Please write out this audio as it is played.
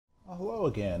Hello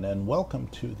again, and welcome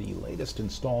to the latest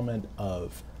installment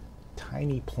of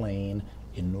Tiny Plane,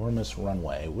 Enormous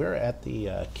Runway. We're at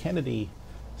the Kennedy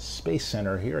Space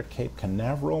Center here at Cape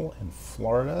Canaveral in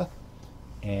Florida,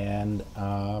 and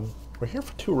we're here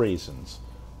for two reasons.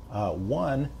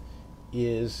 One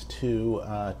is to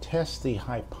test the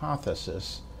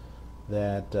hypothesis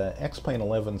that X-Plane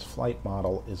 11's flight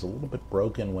model is a little bit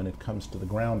broken when it comes to the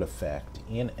ground effect.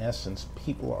 In essence,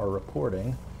 people are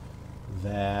reporting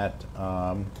that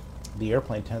the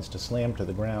airplane tends to slam to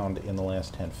the ground in the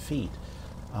last 10 feet.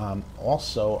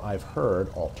 Also,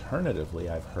 alternatively,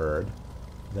 I've heard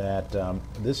that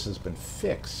this has been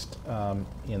fixed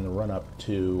in the run-up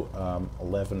to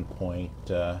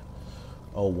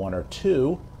 11.01 or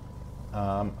 2.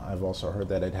 I've also heard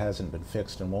that it hasn't been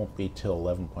fixed and won't be till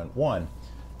 11.1.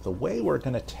 The way we're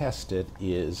going to test it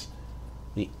is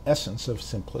the essence of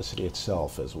simplicity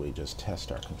itself as we just test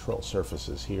our control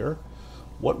surfaces here.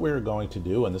 What we're going to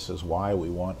do, and this is why we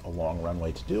want a long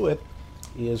runway to do it,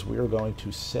 is we're going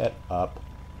to set up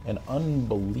an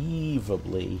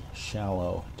unbelievably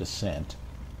shallow descent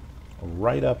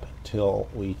right up till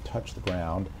we touch the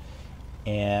ground,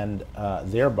 and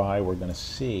thereby we're going to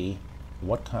see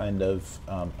what kind of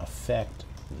effect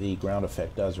the ground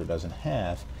effect does or doesn't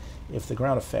have. If the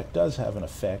ground effect does have an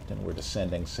effect and we're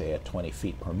descending, say, at 20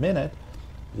 feet per minute,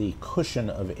 the cushion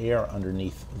of air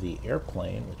underneath the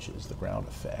airplane, which is the ground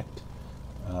effect,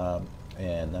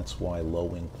 and that's why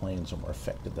low-wing planes are more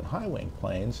affected than high-wing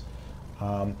planes,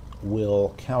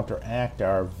 will counteract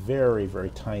our very, very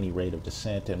tiny rate of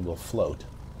descent and will float.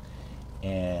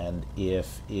 And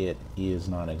if it is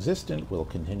non-existent, we'll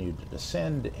continue to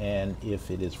descend, and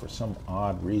if it is for some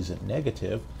odd reason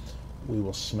negative, we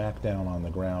will smack down on the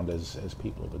ground as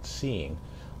people have been seeing.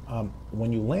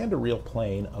 When you land a real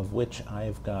plane, of which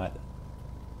I've got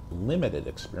limited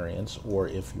experience, or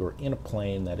if you're in a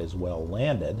plane that is well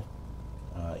landed,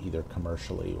 either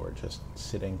commercially or just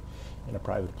sitting in a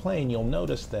private plane, you'll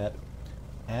notice that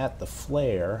at the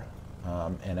flare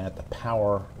and at the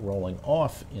power rolling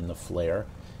off in the flare,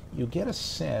 you get a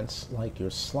sense like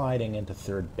you're sliding into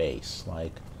third base,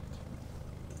 like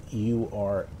you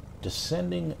are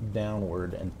descending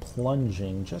downward and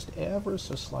plunging just ever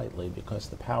so slightly because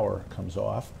the power comes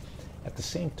off. At the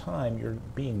same time, you're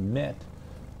being met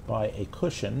by a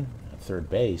cushion, at third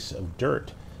base, of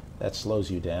dirt that slows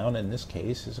you down. In this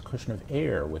case, is a cushion of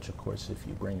air, which, of course, if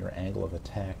you bring your angle of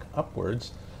attack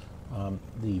upwards,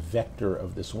 the vector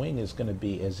of this wing is going to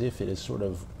be as if it is sort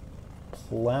of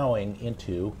plowing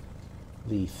into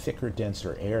the thicker,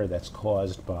 denser air that's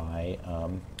caused by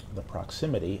the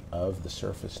proximity of the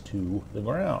surface to the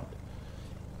ground.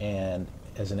 And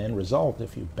as an end result,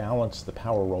 if you balance the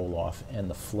power roll off and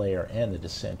the flare and the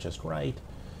descent just right,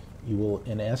 you will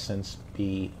in essence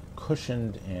be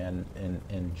cushioned and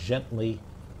gently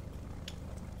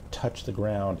touch the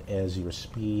ground as your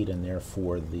speed and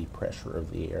therefore the pressure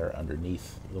of the air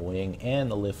underneath the wing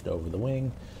and the lift over the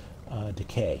wing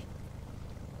decay.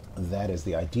 That is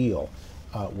the ideal.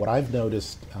 What I've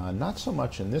noticed, not so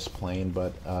much in this plane,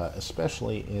 but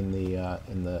especially in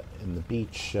the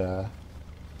beach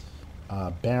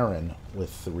Baron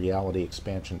with the Reality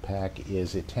expansion pack,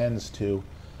 is it tends to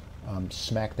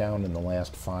smack down in the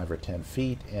last 5 or 10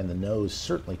 feet, and the nose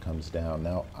certainly comes down.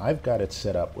 Now, I've got it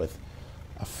set up with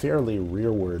a fairly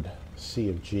rearward C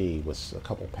of G with a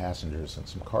couple passengers and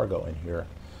some cargo in here,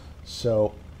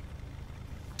 so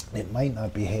it might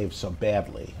not behave so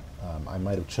badly. I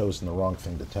might have chosen the wrong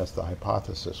thing to test the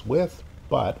hypothesis with,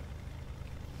 but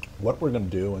what we're going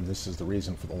to do, and this is the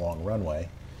reason for the long runway,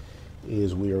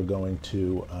 is we are going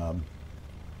to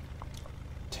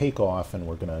take off, and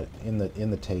we're going to,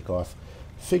 in the takeoff,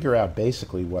 figure out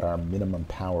basically what our minimum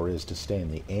power is to stay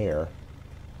in the air.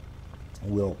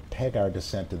 We'll peg our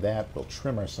descent to that. We'll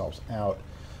trim ourselves out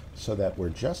so that we're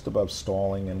just above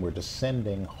stalling and we're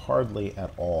descending hardly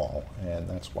at all. And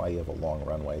that's why you have a long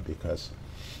runway, because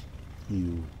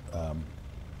you, on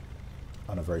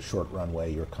a very short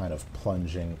runway, you're kind of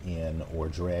plunging in or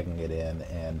dragging it in,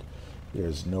 and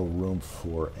there's no room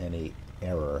for any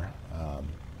error.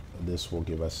 This will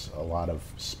give us a lot of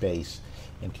space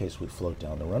in case we float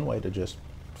down the runway to just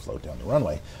float down the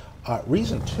runway.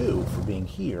 Reason two for being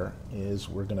here is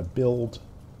we're going to build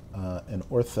an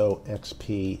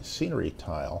Ortho4XP scenery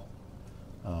tile.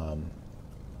 A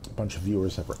bunch of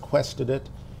viewers have requested it,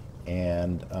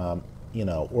 and you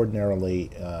know,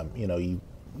 ordinarily, you know, you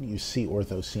see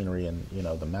ortho scenery in, you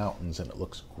know, the mountains, and it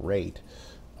looks great.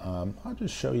 I'll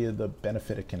just show you the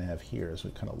benefit it can have here as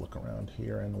we kind of look around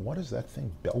here. And what is that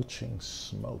thing belching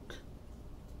smoke?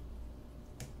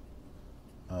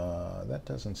 That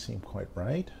doesn't seem quite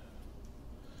right.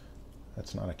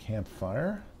 That's not a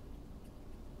campfire.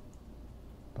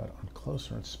 But on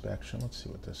closer inspection, let's see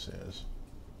what this is.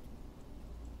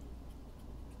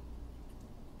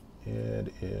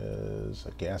 It is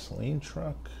a gasoline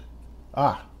truck.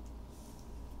 Ah!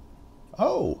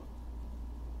 Oh!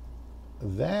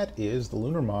 That is the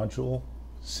lunar module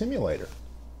simulator,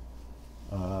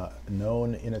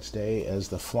 known in its day as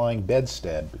the flying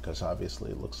bedstead, because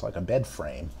obviously it looks like a bed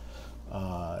frame.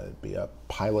 It'd be a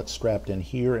pilot strapped in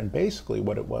here, and basically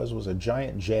what it was a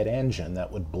giant jet engine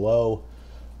that would blow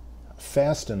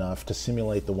fast enough to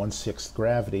simulate the 1/6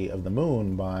 gravity of the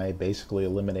moon by basically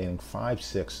eliminating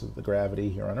 5/6 of the gravity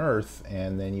here on Earth,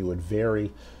 and then you would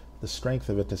vary the strength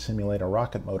of it to simulate a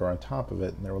rocket motor on top of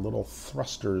it, and there were little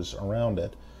thrusters around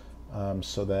it,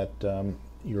 so that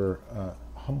your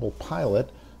humble pilot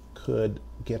could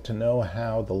get to know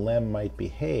how the LEM might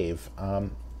behave.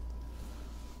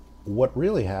 What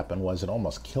really happened was it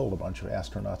almost killed a bunch of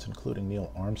astronauts, including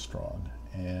Neil Armstrong,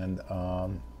 and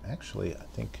actually I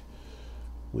think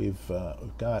we've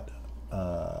got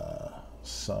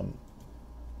some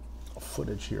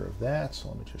footage here of that, so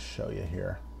let me just show you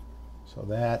here. So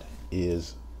that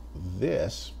is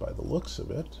this, by the looks of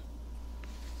it,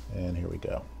 and here we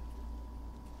go.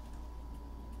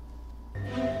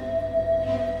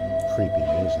 Creepy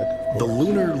music. The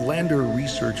Lunar Lander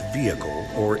Research Vehicle,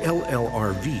 or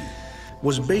LLRV,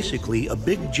 was basically a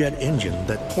big jet engine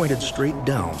that pointed straight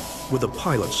down with a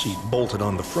pilot seat bolted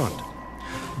on the front.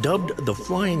 Dubbed the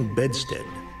Flying Bedstead,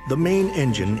 the main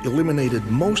engine eliminated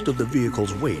most of the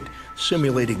vehicle's weight,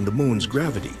 simulating the moon's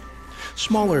gravity.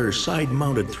 Smaller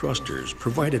side-mounted thrusters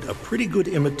provided a pretty good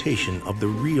imitation of the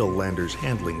real lander's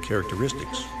handling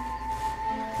characteristics.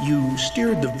 You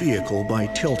steered the vehicle by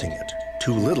tilting it.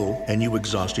 Too little and you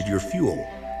exhausted your fuel.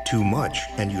 Too much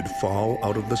and you'd fall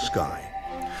out of the sky.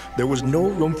 There was no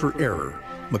room for error,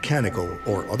 mechanical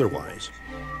or otherwise.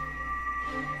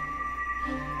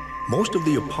 Most of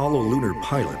the Apollo lunar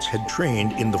pilots had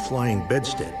trained in the flying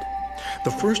bedstead.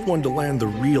 The first one to land the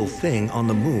real thing on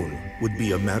the moon would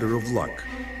be a matter of luck.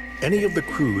 Any of the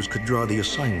crews could draw the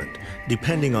assignment,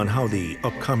 depending on how the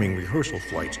upcoming rehearsal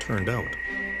flights turned out.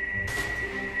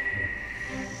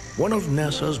 One of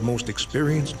NASA's most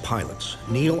experienced pilots,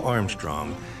 Neil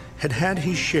Armstrong, had had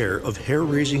his share of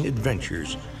hair-raising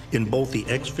adventures in both the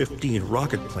X-15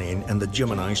 rocket plane and the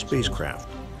Gemini spacecraft.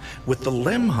 With the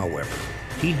LEM, however,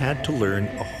 he had to learn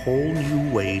a whole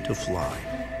new way to fly.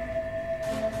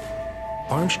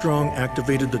 Armstrong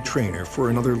activated the trainer for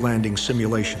another landing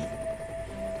simulation.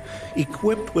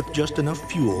 Equipped with just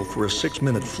enough fuel for a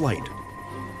 6-minute flight,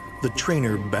 the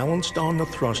trainer balanced on the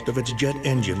thrust of its jet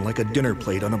engine like a dinner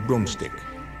plate on a broomstick.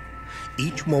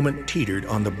 Each moment teetered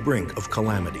on the brink of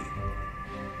calamity.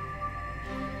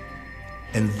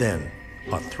 And then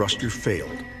a thruster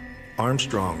failed.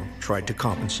 Armstrong tried to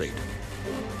compensate.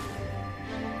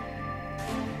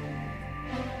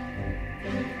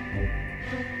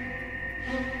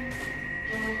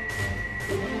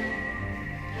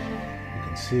 You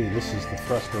can see this is the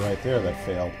thruster right there that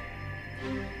failed.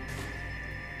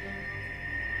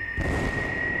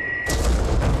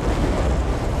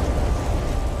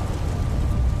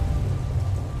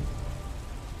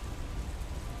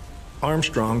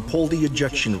 Armstrong pulled the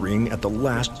ejection ring at the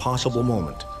last possible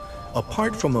moment.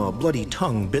 Apart from a bloody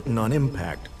tongue bitten on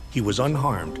impact, he was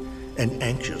unharmed and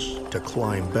anxious to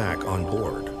climb back on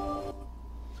board.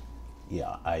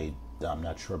 Yeah, I'm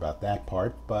not sure about that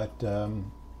part, but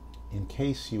in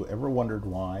case you ever wondered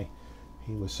why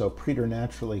he was so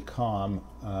preternaturally calm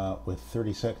with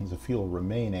 30 seconds of fuel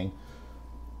remaining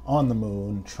on the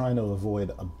moon, trying to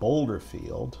avoid a boulder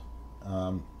field,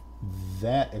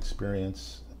 that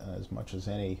experience, as much as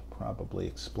any, probably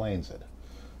explains it.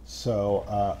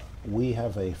 So we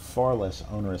have a far less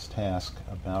onerous task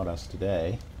about us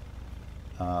today.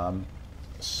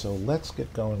 So let's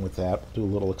get going with that. Do a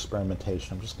little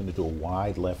experimentation. I'm just going to do a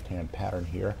wide left-hand pattern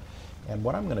here. And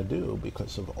what I'm going to do,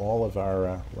 because of all of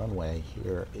our runway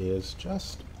here, is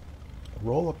just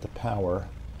roll up the power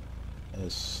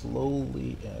as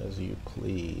slowly as you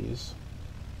please.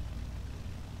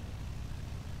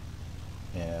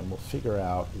 And we'll figure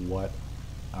out what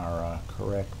our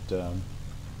correct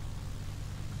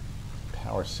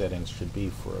power settings should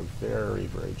be for a very,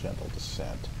 very gentle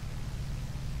descent.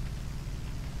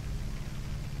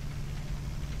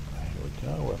 Here we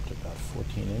go. We're up to about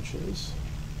 14 inches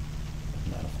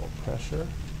of manifold pressure.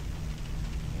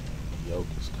 And the yoke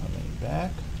is coming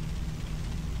back.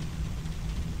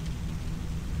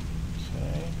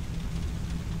 Okay.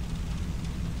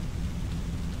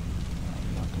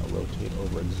 Rotate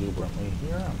over exuberantly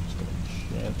here. I'm just going to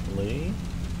gently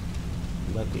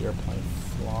let the airplane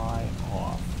fly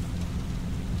off.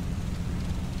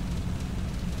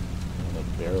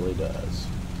 barely does.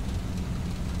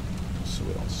 Just so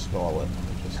we don't stall it, let me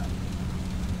just get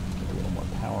a little more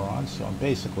power on. So I'm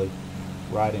basically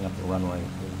riding up the runway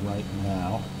right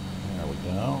now. There we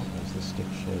go. There's the stick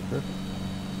shaker.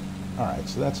 All right,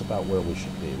 so that's about where we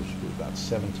should be. We should be about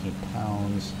 17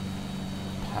 pounds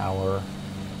power,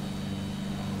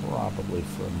 probably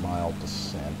for a mild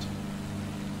descent.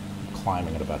 I'm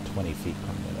climbing at about 20 feet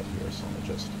per minute here, so let me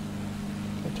just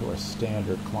get to our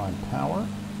standard climb power.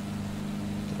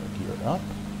 Get our gear up.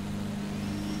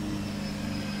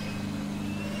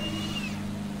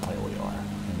 There we are.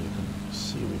 And you can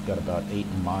see we've got about 8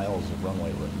 miles of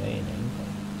runway remaining, but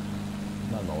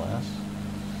nonetheless.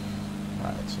 All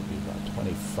right, so it'll be about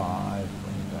 25,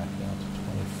 bring it back down to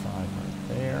 25 right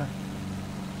there.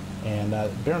 And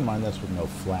bear in mind that's with no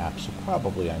flaps, so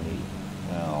probably I need,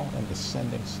 well, and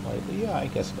descending slightly, yeah, I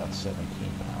guess about 17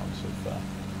 pounds of,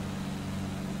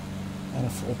 and a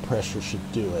full pressure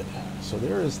should do it. So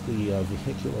there is the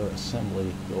vehicular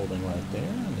assembly building right there,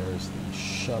 and there's the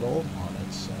shuttle on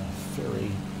its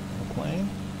ferry airplane.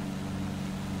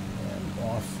 And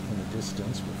off in the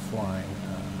distance, we're flying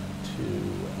to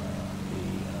the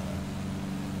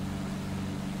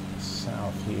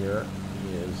south here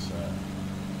is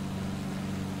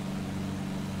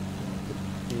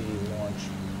the Launch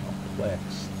Complex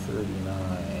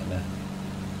 39A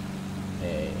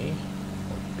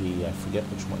or B. I forget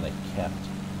which one they kept.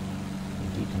 They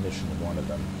decommissioned one of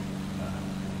them.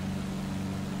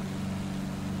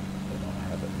 They don't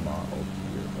have it modeled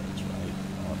here, but it's right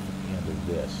off at the end of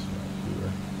this right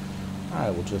here. All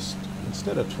right, we'll just,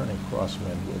 instead of turning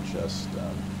crosswind, we'll just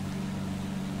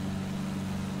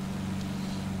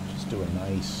do a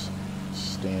nice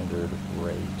standard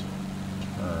rate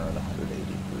turn 180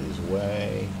 degrees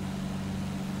away.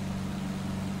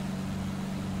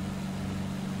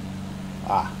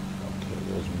 Ah, okay,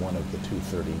 there's one of the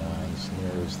 239s.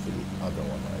 There's the other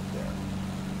one right there.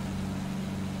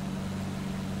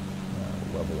 Now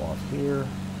we'll level off here.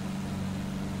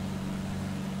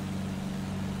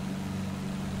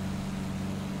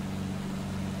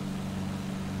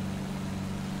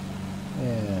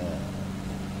 And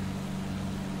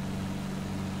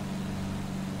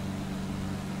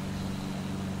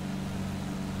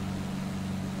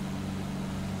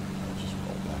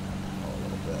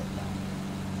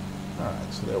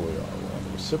so there we are. We're on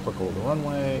the reciprocal of the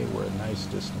runway. We're a nice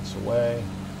distance away.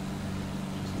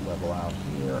 Just level out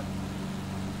here.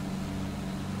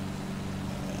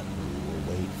 And we will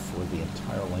wait for the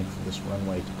entire length of this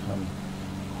runway to come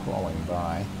crawling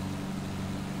by.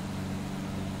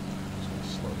 Just going to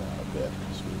slow down a bit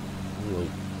because we really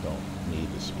don't need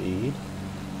the speed.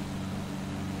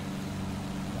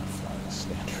 Not flying a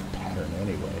standard pattern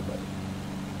anyway, but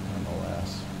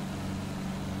nonetheless.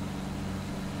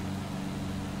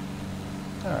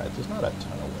 All right, there's not a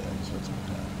ton of wind, so it's not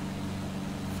going to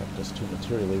affect us too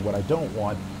materially. What I don't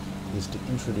want is to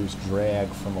introduce drag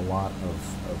from a lot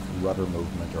of rudder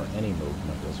movement, or any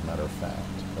movement, as a matter of fact,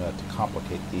 to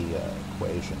complicate the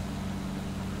equation.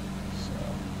 So,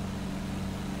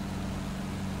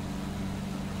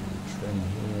 trim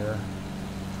here,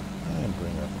 and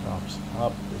bring our props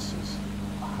up. This is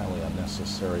highly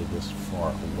unnecessary this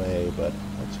far away, but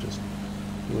let's just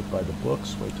do it by the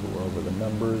books. Wait till we're over the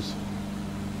numbers.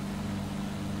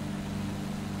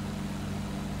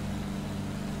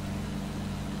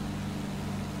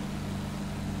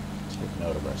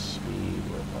 Note of our speed,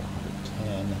 we're about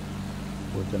 110.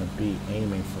 We're going to be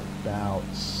aiming for about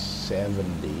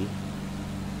 70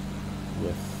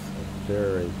 with a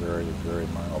very, very, very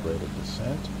mild rate of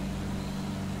descent.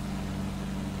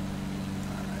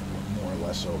 All right, we're more or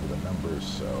less over the numbers,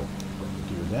 so bring the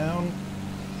gear down.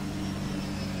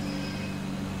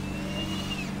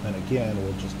 And again,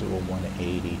 we'll just do a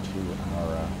 180 to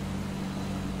our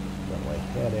runway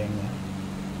heading.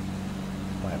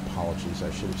 My apologies, I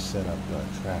should have set up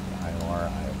track IR. I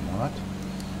have not.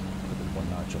 Put in one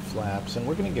notch of flaps, and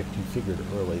we're going to get configured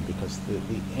early because the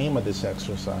aim of this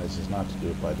exercise is not to do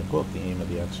it by the book. The aim of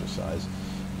the exercise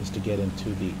is to get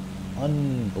into the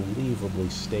unbelievably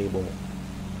stable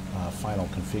final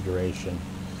configuration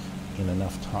in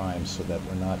enough time so that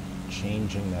we're not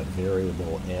changing that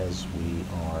variable as we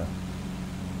are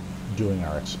doing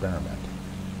our experiment.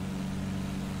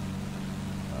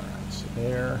 All right, so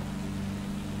there.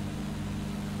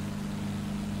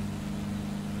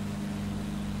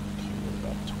 Okay, we're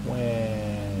about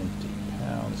 20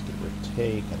 pounds, give or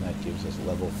take, and that gives us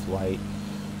level flight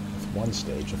with one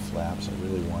stage of flaps. I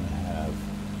really want to have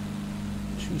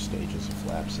 2 stages of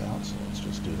flaps out, so let's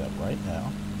just do that right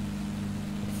now.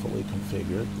 Fully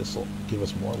configured. This will give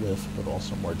us more lift, but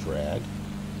also more drag.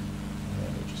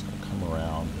 And we're just going to come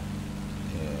around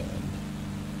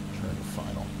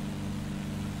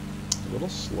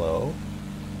little slow.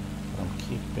 I'm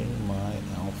keeping my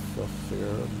alpha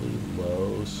fairly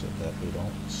low so that we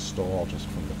don't stall just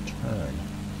from the turn,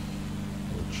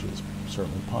 which is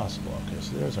certainly possible. Okay,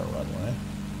 so there's our runway.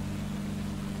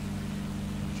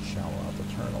 Shallow out the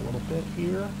turn a little bit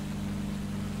here.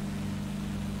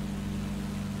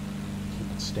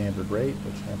 Keep it standard rate,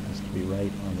 which happens to be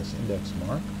right on this index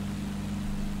mark.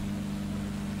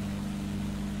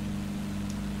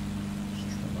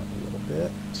 Just trim up a little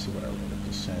bit. See what our rate of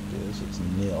descent is. It's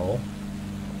nil.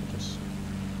 Just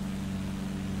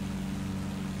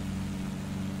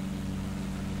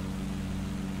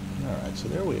all right, so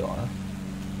there we are.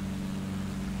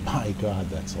 My God,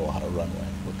 that's a lot of runway.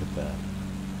 Look at that.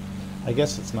 I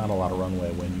guess it's not a lot of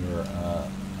runway when your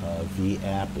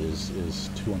V-app is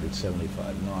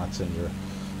 275 knots and you're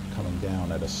coming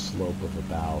down at a slope of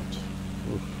about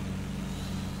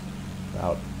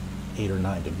 8 or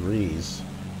 9 degrees.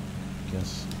 I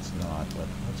guess it's not, but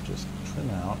let's just trim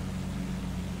out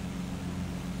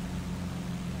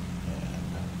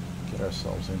and get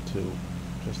ourselves into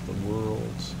just the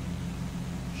world's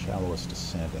shallowest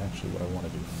descent. Actually, what I want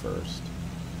to do first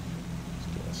is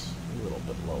get us a little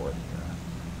bit lower here.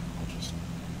 I'll just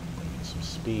bring in some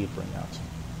speed,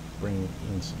 bring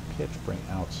in some pitch, bring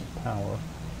out some power.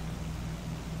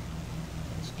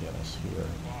 Let's get us here.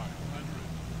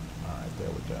 All right, there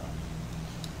we go.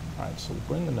 All right, so we'll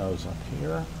bring the nose up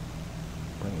here,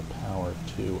 bring the power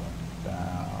to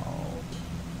about,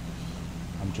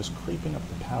 I'm just creeping up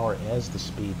the power as the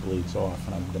speed bleeds off,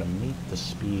 and I'm going to meet the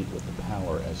speed with the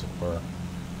power, as it were.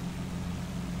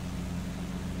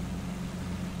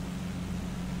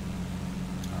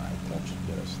 All right, that should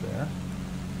get us there.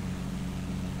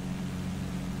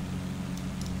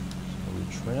 So we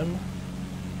trim.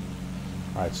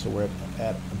 All right, so we're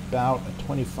at about a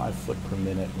 25 foot per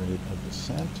minute rate of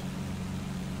descent.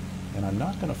 And I'm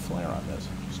not going to flare on this.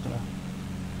 I'm just going to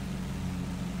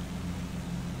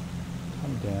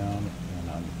come down,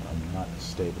 and I'm not as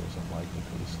stable as I'd like to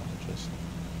be, so I'm just...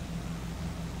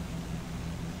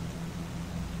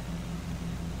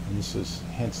 And this is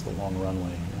hence the long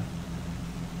runway here.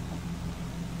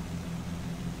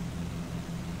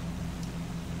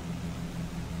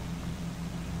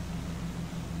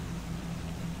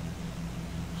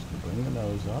 Bring the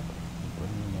nose up,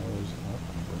 bring the nose up,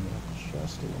 and bring it up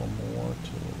just a little more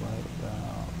to right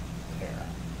about there.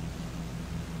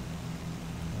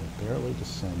 We're barely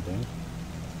descending.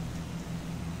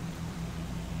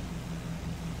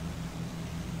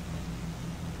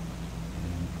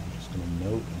 And I'm just going to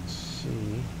note and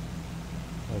see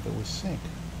whether we sink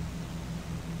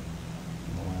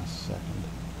in the last second.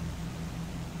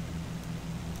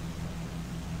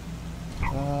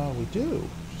 We do,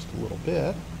 just a little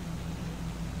bit.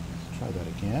 Try that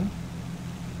again.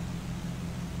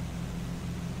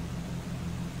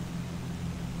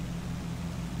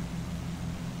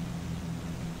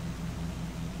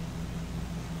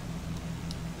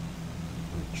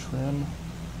 We trim.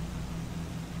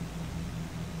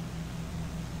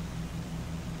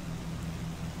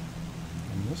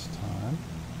 And this time,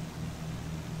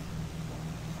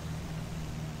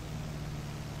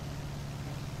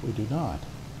 we do not.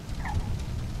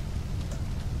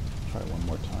 Try one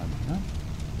more time here.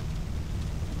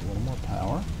 A little more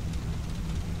power.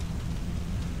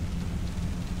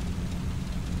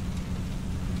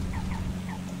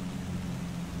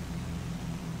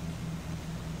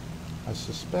 I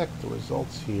suspect the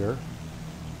results here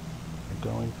are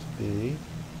going to be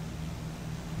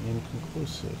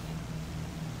inconclusive.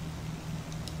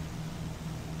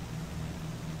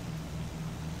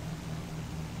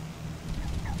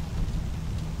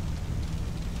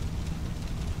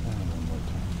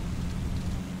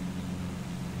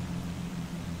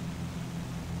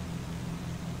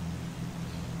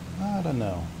 I don't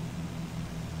know.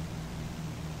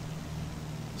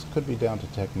 This could be down to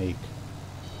technique.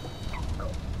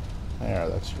 There,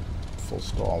 that's your full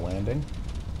stall landing.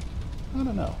 I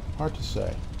don't know. Hard to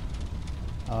say.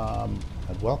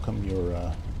 I'd welcome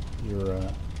your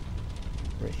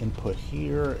input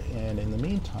here, and in the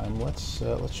meantime, let's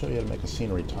show you how to make a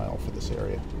scenery tile for this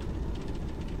area.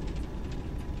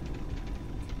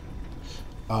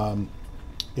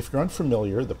 If you're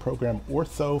unfamiliar, the program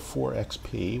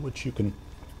Ortho4XP, which you can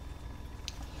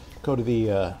go to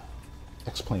the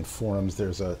X-Plane forums,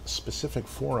 there's a specific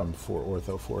forum for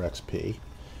Ortho4XP,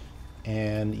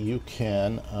 and you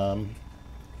can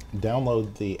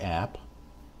download the app.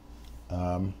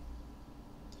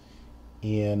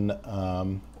 In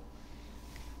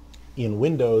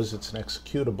Windows, it's an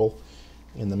executable.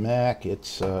 In the Mac,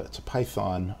 it's a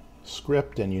Python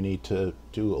script, and you need to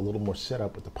do a little more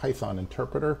setup with the Python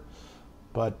interpreter.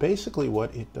 But basically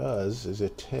what it does is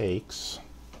it takes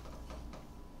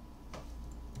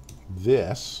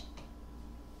this.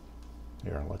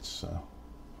 Here, let's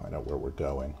find out where we're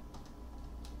going.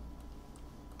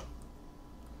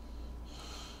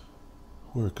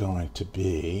 We're going to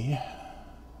be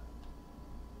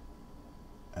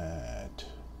at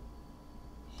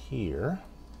here,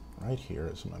 right here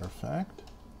as a matter of fact.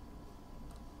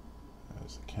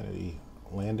 There's the Kennedy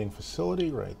landing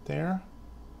facility right there.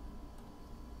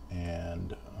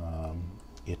 And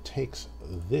it takes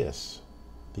these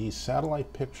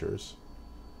satellite pictures.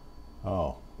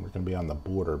 Oh, we're going to be on the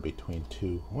border between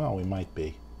two. Well, we might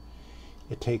be.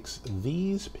 It takes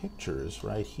these pictures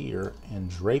right here and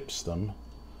drapes them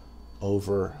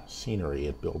over scenery.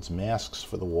 It builds masks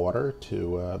for the water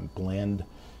to blend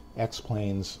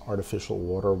X-Plane's artificial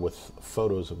water with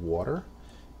photos of water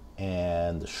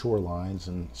and the shorelines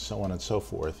and so on and so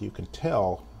forth. You can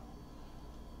tell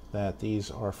that these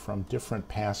are from different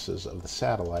passes of the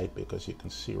satellite because you can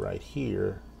see right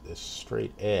here this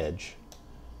straight edge,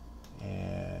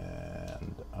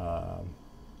 and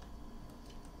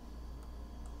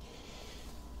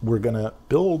we're going to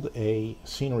build a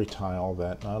scenery tile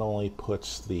that not only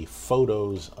puts the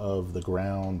photos of the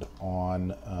ground on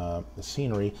the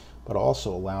scenery, but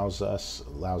also allows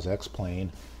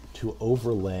X-Plane to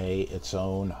overlay its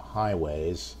own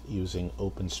highways using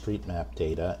OpenStreetMap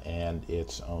data and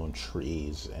its own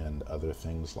trees and other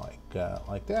things like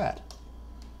that.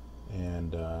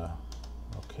 And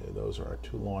okay, those are our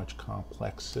two launch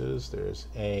complexes. There's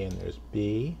A and there's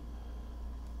B.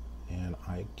 And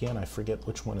again, I forget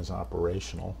which one is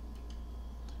operational.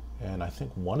 And I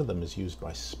think one of them is used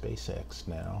by SpaceX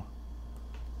now.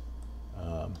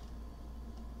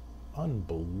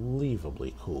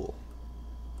 Unbelievably cool.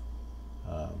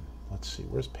 Let's see,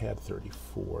 where's pad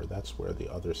 34? That's where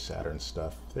the other Saturn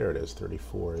stuff, there it is,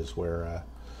 34 is where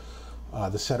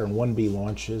the Saturn 1B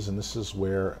launches, and this is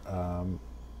where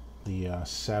the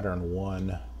Saturn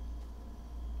 1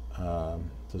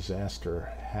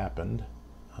 disaster happened.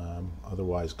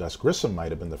 Otherwise, Gus Grissom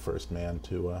might have been the first man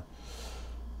to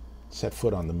set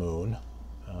foot on the moon,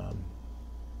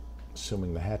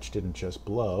 assuming the hatch didn't just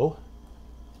blow.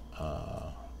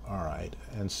 All right,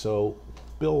 and so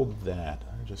build that.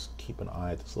 Just keep an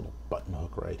eye at this little button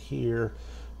hook right here,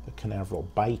 the Canaveral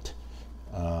Byte.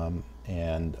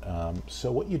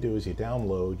 So what you do is you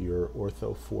download your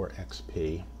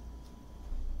Ortho4XP,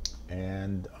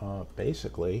 and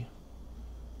basically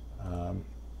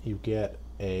you get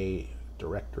a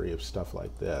directory of stuff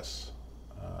like this.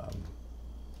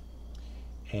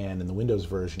 And in the Windows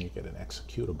version, you get an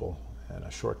executable and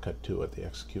a shortcut to it. The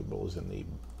executable is in the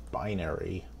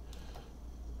binary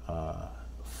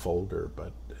folder,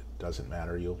 but it doesn't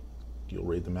matter. You'll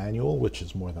read the manual, which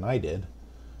is more than I did.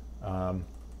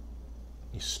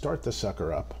 You start the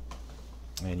sucker up,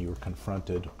 and you're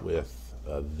confronted with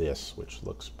this, which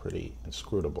looks pretty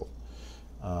inscrutable.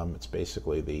 It's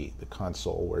basically the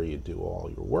console where you do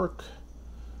all your work.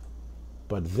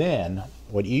 But then,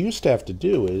 what you used to have to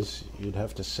do is you'd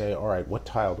have to say, all right, what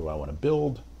tile do I want to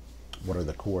build? What are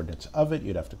the coordinates of it?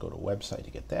 You'd have to go to a website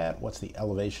to get that. What's the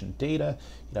elevation data?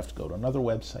 You'd have to go to another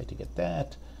website to get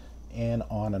that, and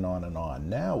on and on and on.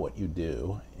 Now what you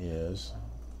do is,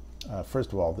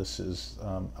 first of all, this is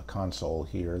a console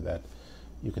here that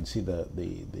you can see the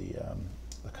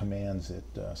commands it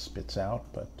spits out,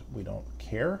 but we don't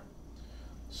care.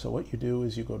 So what you do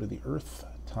is you go to the Earth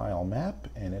tile map,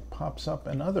 and it pops up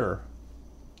another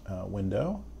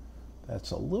window that's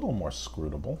a little more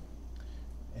scrutable.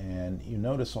 And you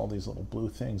notice all these little blue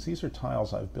things. These are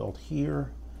tiles I've built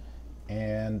here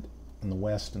and in the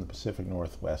West and the Pacific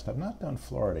Northwest. I've not done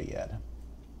Florida yet.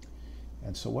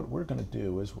 And so what we're going to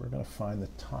do is we're going to find the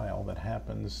tile that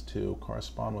happens to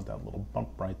correspond with that little bump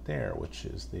right there, which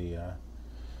is the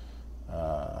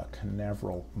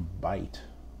Canaveral Byte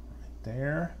right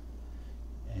there.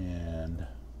 And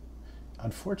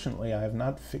unfortunately, I have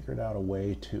not figured out a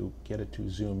way to get it to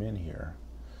zoom in here.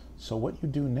 So what you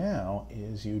do now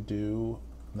is you do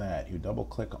that. You double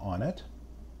click on it,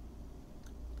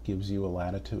 gives you a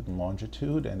latitude and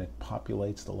longitude, and it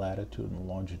populates the latitude and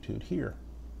longitude here.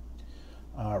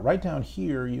 Right down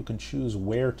here, you can choose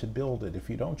where to build it. If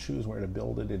you don't choose where to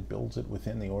build it, it builds it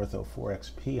within the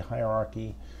Ortho4XP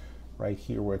hierarchy right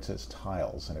here where it says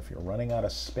tiles. And if you're running out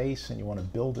of space and you want to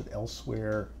build it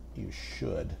elsewhere, you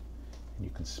should. And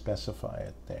you can specify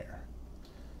it there.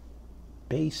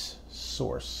 Base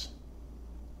source,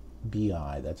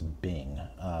 BI, that's Bing.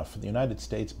 For the United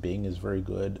States, Bing is very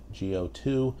good.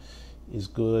 GO2 is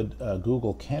good.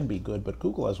 Google can be good, but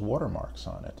Google has watermarks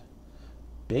on it.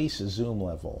 Base zoom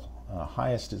level,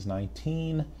 highest is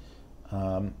 19.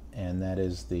 and that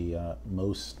is the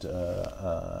most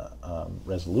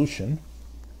resolution.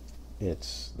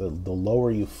 It's the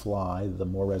lower you fly, the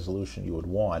more resolution you would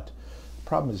want. The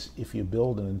problem is if you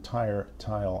build an entire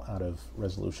tile out of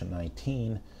resolution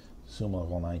 19, zoom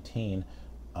level 19,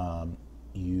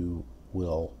 you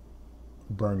will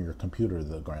burn your computer to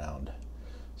the ground.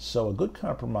 So a good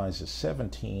compromise is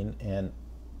 17, and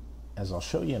as I'll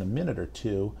show you in a minute or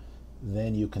two,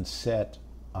 then you can set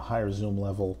a higher zoom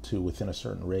level to within a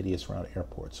certain radius around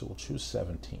airports. So we'll choose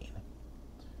 17.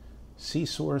 C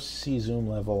source, C zoom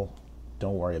level,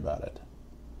 don't worry about it.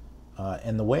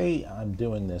 And the way I'm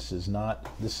doing this is not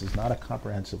a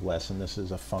comprehensive lesson. This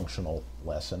is a functional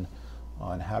lesson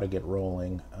on how to get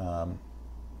rolling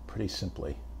pretty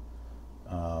simply.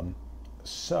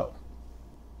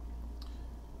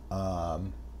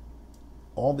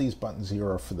 All these buttons here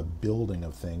are for the building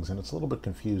of things, and it's a little bit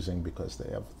confusing because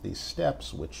they have these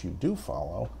steps which you do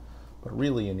follow, but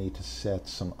really you need to set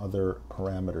some other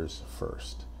parameters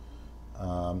first.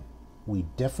 We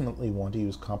definitely want to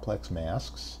use complex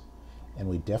masks, and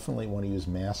we definitely want to use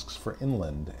masks for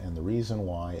inland, and the reason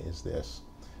why is this.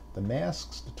 The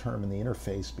masks determine the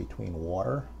interface between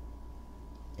water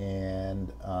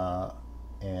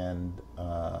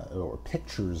or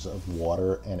pictures of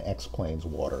water and X-planes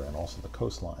water, and also the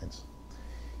coastlines.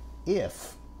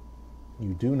 If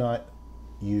you do not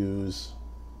use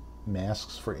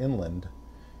masks for inland,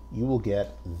 you will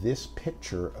get this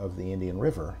picture of the Indian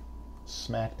River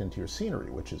smacked into your scenery,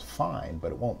 which is fine,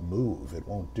 but it won't move. It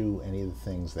won't do any of the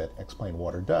things that X-plane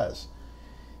water does.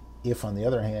 If, on the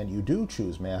other hand, you do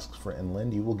choose masks for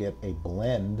inland, you will get a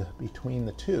blend between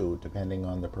the two, depending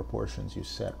on the proportions you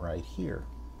set right here.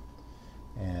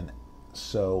 And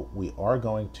so we are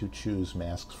going to choose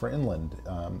masks for inland.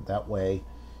 That way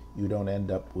you don't end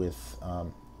up with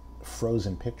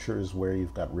frozen pictures where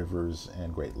you've got rivers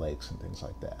and Great Lakes and things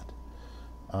like that.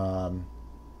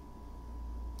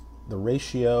 The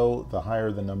ratio, the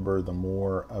higher the number, the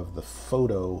more of the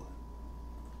photo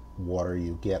water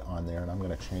you get on there, and I'm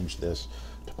going to change this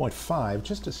to 0.5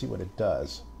 just to see what it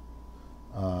does.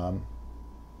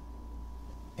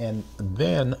 And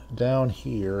then down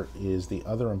here is the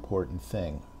other important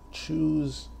thing.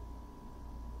 Choose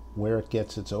where it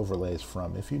gets its overlays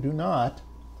from. If you do not,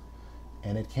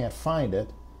 and it can't find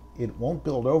it, it won't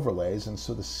build overlays, and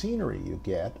so the scenery you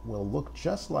get will look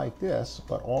just like this,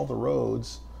 but all the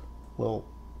roads will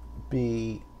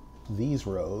be these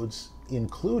roads,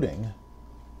 including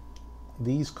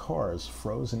these cars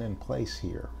frozen in place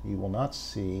here. You will not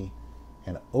see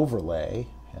an overlay,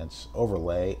 hence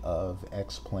overlay of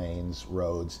X-planes,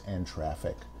 roads, and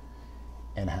traffic,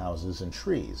 and houses and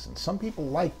trees. And some people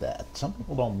like that. Some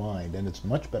people don't mind, and it's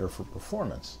much better for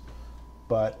performance.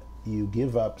 But you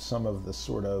give up some of the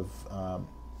sort of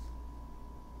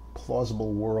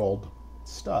plausible world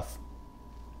stuff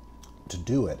to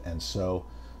do it. And so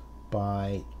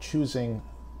by choosing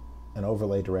an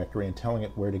overlay directory and telling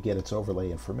it where to get its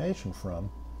overlay information from,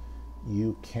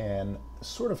 you can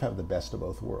sort of have the best of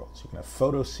both worlds. You can have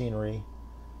photo scenery,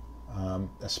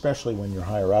 especially when you're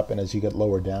higher up, and as you get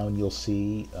lower down, you'll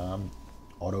see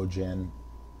autogen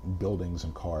buildings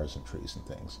and cars and trees and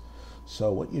things.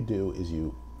 So what you do is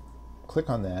you click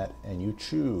on that and you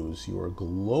choose your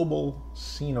global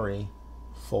scenery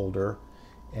folder,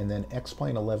 and then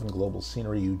X-Plane 11 global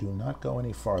scenery. You do not go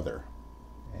any farther,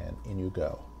 and in you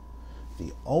go.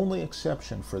 The only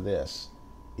exception for this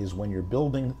is when you're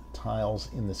building tiles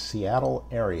in the Seattle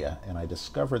area, and I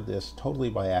discovered this totally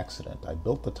by accident. I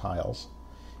built the tiles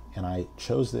and I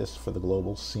chose this for the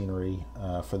global scenery,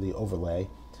 for the overlay,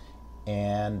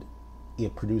 and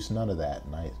it produced none of that.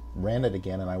 And I ran it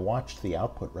again and I watched the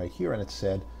output right here, and it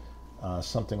said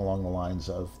something along the lines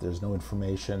of there's no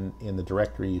information in the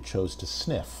directory you chose to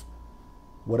sniff.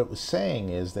 What it was saying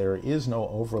is there is no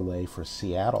overlay for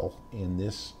Seattle in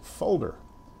this folder.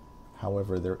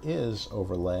 However, there is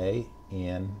overlay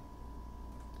in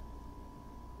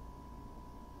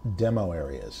demo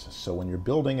areas. So when you're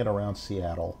building it around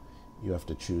Seattle, you have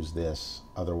to choose this.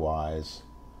 Otherwise,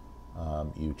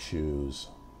 you choose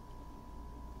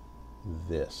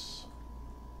this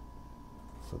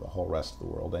for the whole rest of the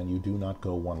world. And you do not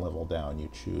go one level down. You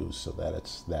choose so that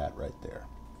it's that right there.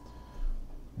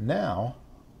 Now,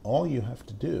 all you have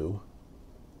to do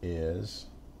is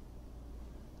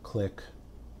click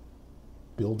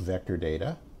Build Vector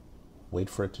Data, wait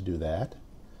for it to do that,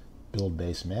 Build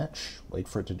Base Mesh, wait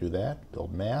for it to do that,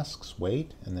 Build Masks,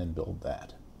 wait, and then build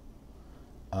that.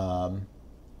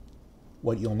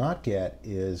 What you'll not get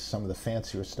is some of the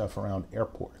fancier stuff around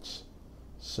airports.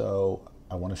 So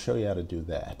I want to show you how to do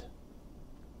that.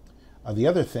 The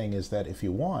other thing is that if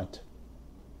you want,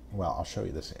 well, I'll show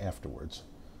you this afterwards.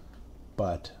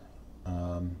 But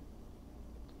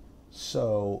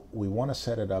so we want to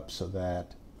set it up so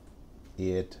that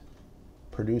it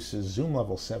produces zoom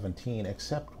level 17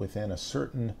 except within a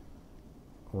certain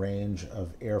range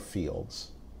of airfields,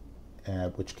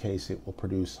 in which case it will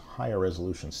produce higher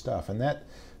resolution stuff. And that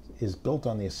is built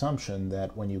on the assumption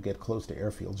that when you get close to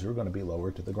airfields, you're going to be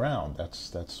lower to the ground.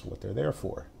 That's what they're there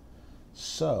for.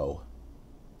 So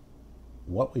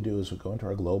what we do is we go into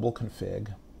our global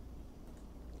config,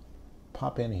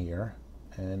 pop in here,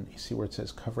 and you see where it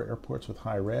says cover airports with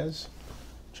high res.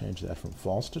 Change that from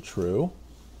false to true.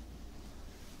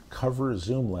 Cover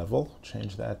zoom level,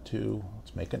 change that to,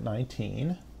 let's make it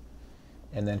 19.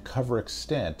 And then cover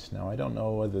extent. Now I don't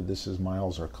know whether this is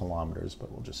miles or kilometers,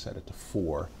 but we'll just set it to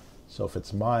 4. So if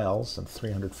it's miles and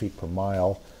 300 feet per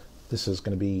mile, this is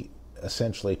going to be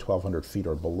essentially 1,200 feet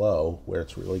or below where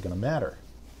it's really going to matter.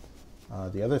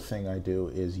 The other thing I do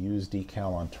is use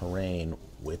decal on terrain,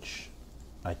 which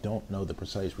I don't know the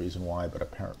precise reason why, but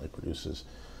apparently produces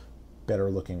better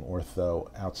looking ortho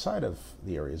outside of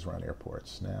the areas around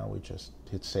airports. Now we just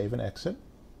hit save and exit,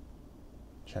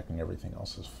 checking everything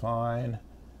else is fine.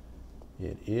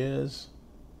 It is.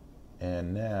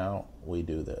 And now we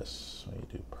do this.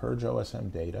 We do purge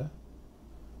OSM data,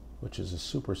 which is a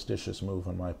superstitious move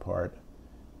on my part,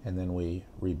 and then we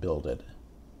rebuild it.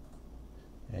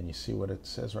 And you see what it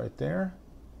says right there?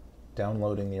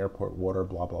 Downloading the airport water,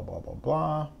 blah, blah, blah, blah,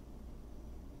 blah.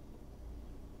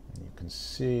 And you can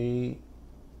see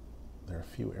there are a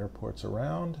few airports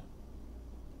around.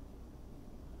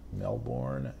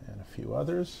 Melbourne and a few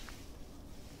others.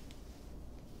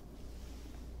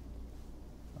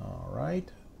 All right.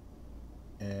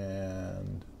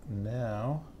 And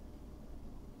now,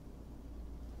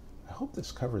 I hope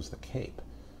this covers the Cape.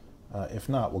 If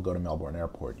not, we'll go to Melbourne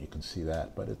Airport. You can see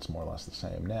that, but it's more or less the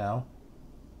same. Now,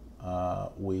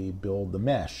 we build the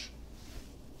mesh,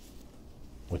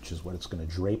 which is what it's going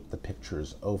to drape the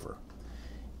pictures over.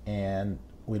 And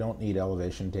we don't need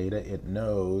elevation data. It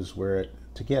knows where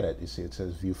to get it. You see it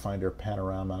says viewfinder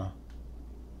panorama.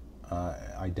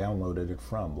 I downloaded it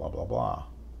from blah, blah, blah.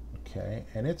 Okay,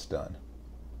 and it's done.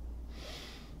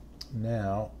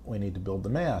 Now we need to build the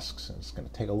masks, and it's going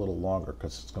to take a little longer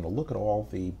because it's going to look at all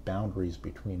the boundaries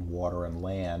between water and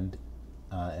land,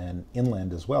 and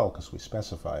inland as well because we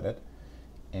specified it,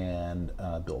 and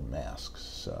build masks.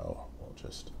 So we'll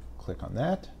just click on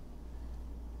that,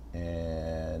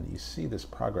 and you see this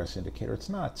progress indicator. It's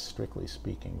not, strictly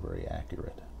speaking, very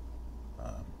accurate.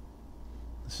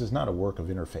 This is not a work of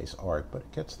interface art, but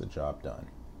it gets the job done.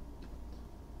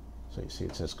 So you see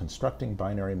it says constructing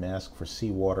binary mask for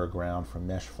seawater ground from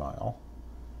mesh file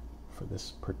for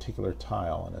this particular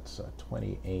tile, and it's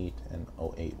 28 and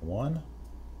 081,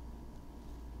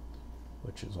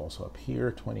 which is also up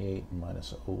here, 28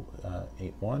 minus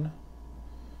 081,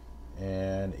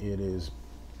 and it is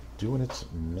doing its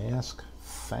mask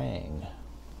thing.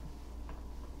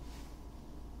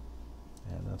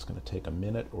 And that's going to take a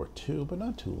minute or two, but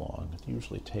not too long. It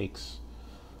usually takes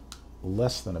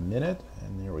less than a minute,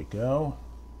 and there we go.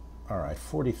 All right,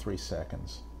 43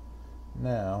 seconds.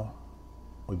 Now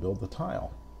we build the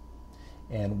tile.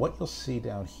 And what you'll see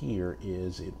down here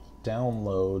is it will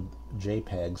download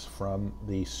JPEGs from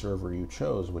the server you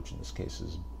chose, which in this case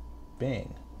is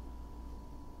Bing.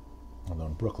 Although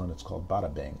in Brooklyn it's called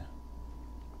Bada Bing.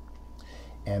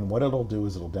 And what it'll do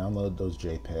is it'll download those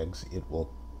JPEGs, it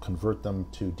will convert them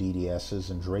to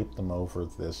DDSs and drape them over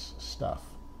this stuff.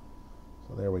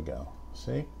 So there we go.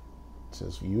 See? It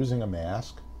says using a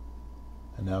mask,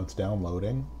 and now it's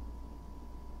downloading.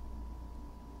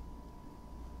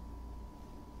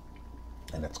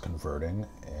 And it's converting,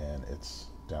 and it's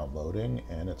downloading,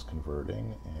 and it's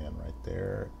converting, and right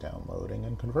there, downloading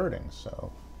and converting.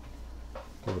 So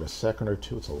give it a second or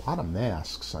two. It's a lot of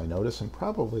masks, I notice, and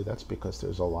probably that's because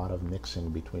there's a lot of mixing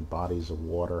between bodies of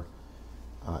water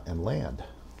and land,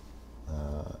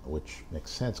 which makes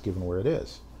sense given where it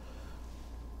is.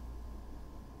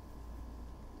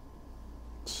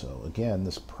 So again,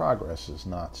 this progress is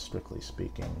not, strictly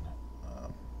speaking,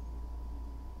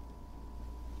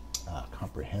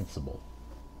 comprehensible.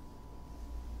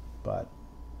 But,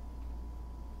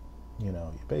 you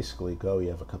know, you basically go, you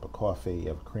have a cup of coffee, you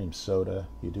have a cream soda,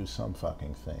 you do some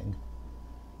fucking thing,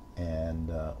 and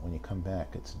when you come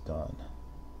back, it's done.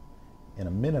 In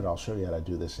a minute, I'll show you how to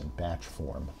do this in batch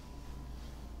form.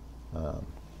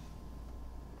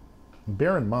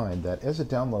 Bear in mind that as it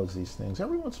downloads these things,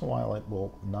 every once in a while it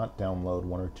will not download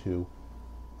one or two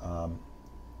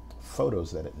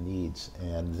photos that it needs,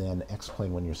 and then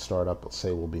X-Plane, when you start up, it'll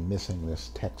say we'll be missing this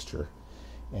texture,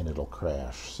 and it'll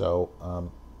crash.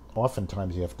 So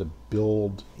oftentimes you have to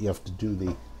build, you have to do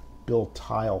the build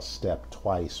tile step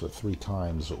twice or 3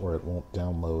 times, or it won't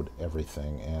download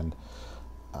everything. And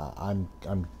I'm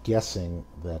guessing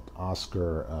that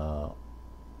Oscar,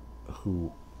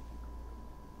 who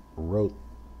wrote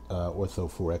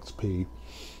Ortho4XP,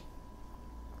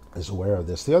 is aware of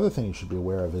this. The other thing you should be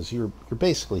aware of is you're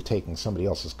basically taking somebody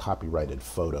else's copyrighted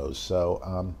photos.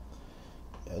 So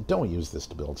don't use this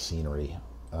to build scenery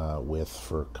with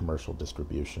for commercial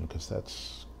distribution, because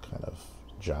that's kind of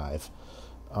jive.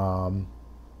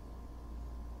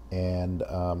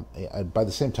 By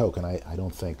the same token, I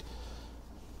don't think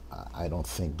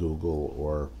Google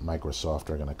or Microsoft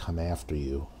are going to come after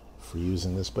you for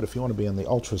using this. But if you want to be on the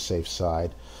ultra safe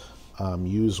side,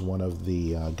 use one of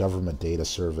the government data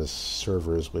service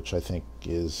servers, which I think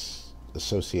is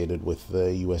associated with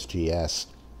the USGS.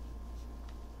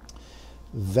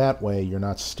 That way you're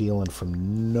not stealing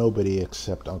from nobody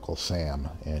except Uncle Sam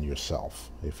and yourself,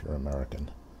 if you're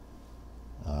American.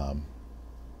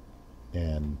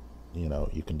 And you know,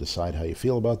 you can decide how you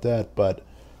feel about that, but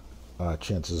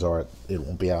chances are it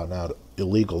won't be out and out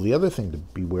illegal. The other thing to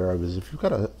be aware of is if you've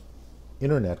got an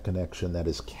internet connection that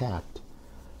is capped,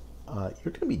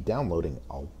 you're going to be downloading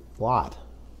a lot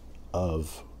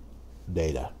of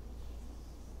data.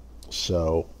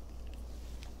 So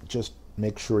just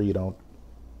make sure you don't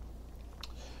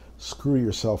screw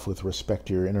yourself with respect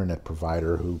to your internet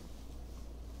provider, who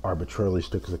arbitrarily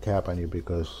sticks a cap on you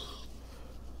because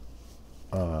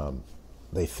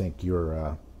they think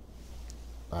you're,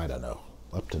 I don't know,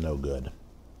 up to no good.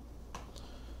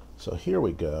 So here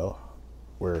we go.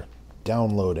 We're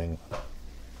downloading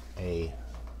a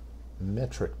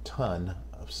metric ton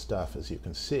of stuff, as you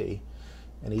can see,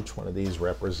 and each one of these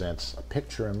represents a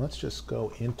picture. And let's just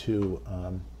go into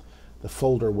the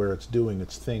folder where it's doing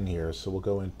its thing here. So we'll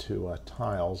go into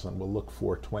tiles, and we'll look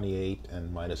for 28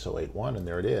 and -081, and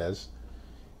there it is.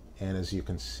 And as you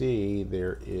can see,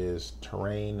 there is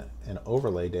terrain and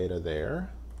overlay data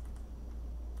there,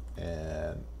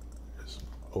 and there's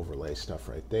overlay stuff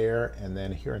right there. And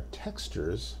then here in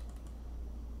textures,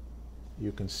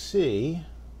 you can see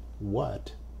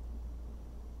what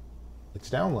it's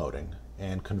downloading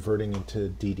and converting into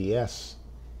DDS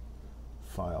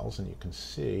files. And you can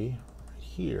see right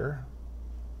here,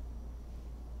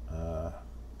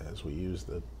 as we use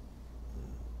the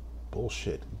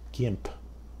bullshit GIMP,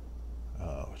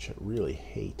 which I really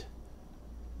hate,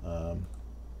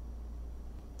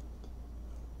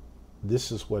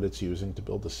 this is what it's using to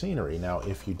build the scenery. Now,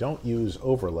 if you don't use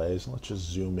overlays, let's just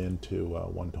zoom into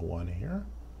 1-to-1 here.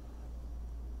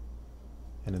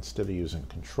 And instead of using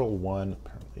Control-1,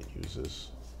 apparently it uses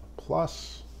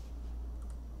plus.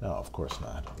 No, of course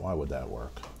not. Why would that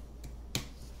work?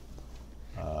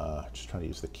 Just trying to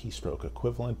use the keystroke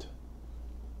equivalent.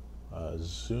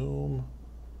 Zoom.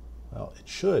 Well, it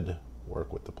should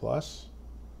work with the plus,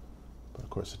 but of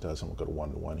course it doesn't. We'll go to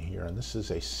 1-to-1 here, and this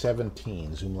is a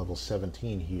 17, zoom level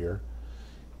 17 here.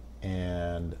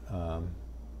 And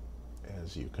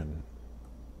as you can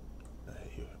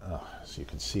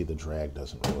see, the drag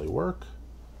doesn't really work.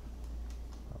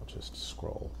 I'll just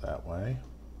scroll that way.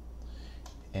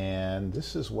 And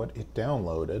this is what it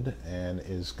downloaded and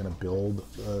is going to build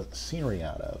scenery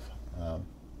out of.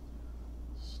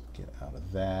 Let's get out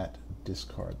of that,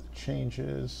 discard the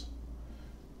changes,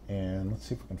 and let's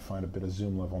see if we can find a bit of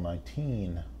zoom level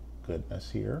 19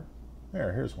 goodness here.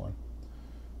 Here's one.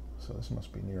 So this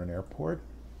must be near an airport.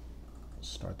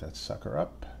 Start that sucker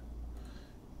up.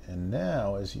 And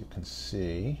now, as you can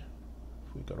see,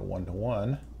 if we go to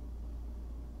 1-to-1,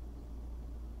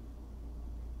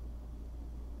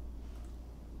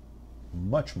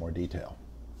 much more detail.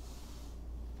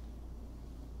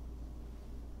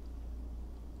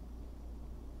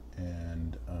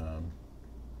 And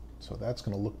so that's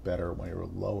going to look better when you're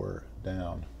lower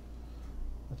down.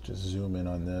 Let's just zoom in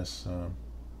on this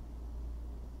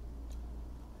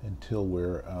until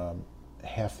we're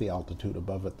half the altitude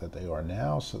above it that they are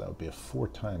now. So that would be a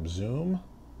 4x zoom.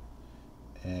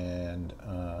 And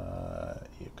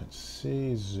you can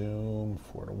see zoom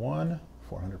 4-to-1,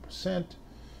 400%.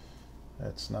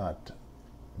 That's not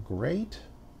great,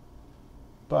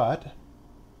 but,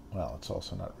 well, it's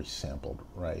also not resampled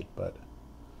right. But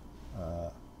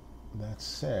that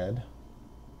said,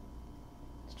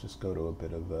 let's just go to a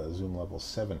bit of a zoom level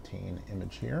 17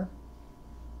 image here.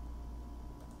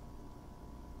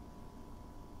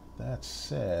 That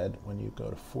said, when you go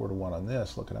to 4-to-1 on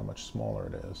this, look at how much smaller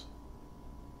it is.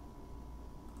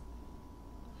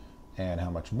 And how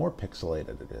much more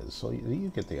pixelated it is. So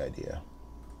you get the idea.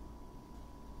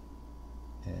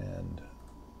 And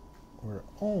we're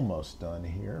almost done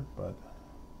here, but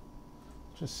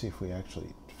just see if we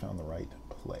actually found the right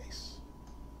place.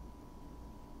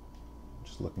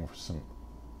 Just looking for some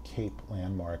Cape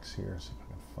landmarks here, see if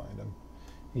I can find them.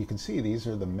 You can see these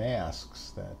are the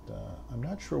masks that I'm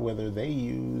not sure whether they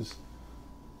use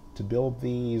to build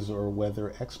these or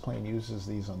whether X-Plane uses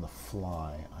these on the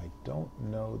fly. I don't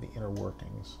know the inner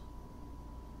workings.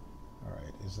 All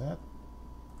right, is that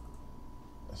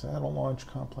a launch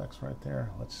complex right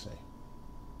there? Let's see.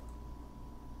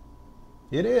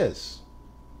 It is.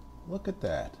 Look at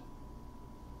that.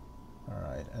 All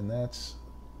right, and that's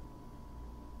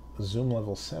zoom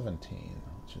level 17.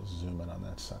 Let's just zoom in on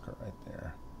that sucker right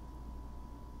there.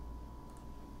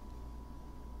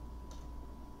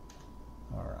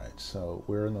 All right, so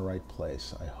we're in the right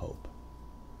place, I hope.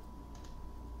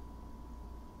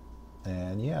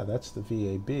 And yeah, that's the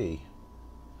VAB.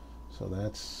 So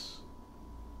that's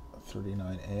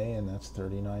 39A and that's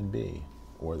 39B,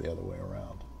 or the other way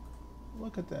around.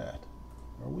 Look at that.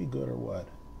 Are we good or what?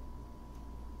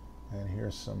 And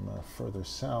here's some further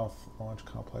south launch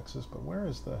complexes, but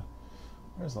where's the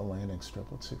landing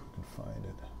strip? Let's see if we can find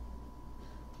it.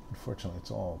 Unfortunately,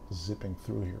 it's all zipping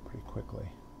through here pretty quickly.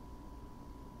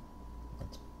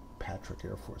 That's Patrick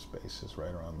Air Force Base is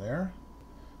right around there.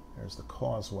 There's the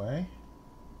causeway.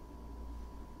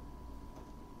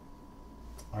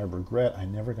 I regret I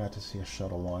never got to see a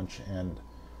shuttle launch, and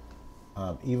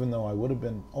even though I would have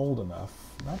been old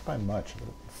enough, not by much, but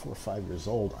 4 or 5 years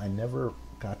old, I never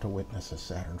got to witness a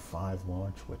Saturn V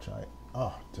launch, which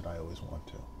did I always want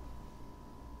to.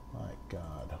 My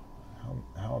God,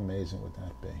 how amazing would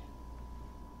that be?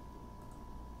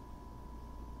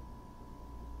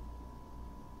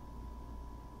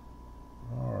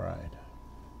 All right.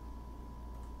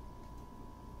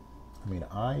 I mean,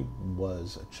 I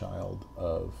was a child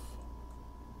of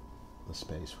the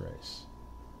space race.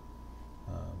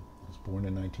 I was born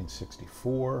in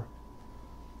 1964.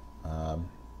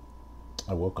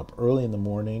 I woke up early in the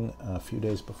morning, a few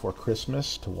days before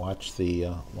Christmas, to watch the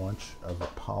launch of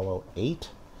Apollo 8,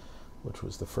 which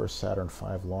was the first Saturn V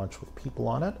launch with people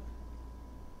on it.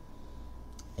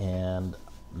 And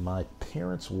my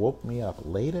parents woke me up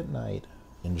late at night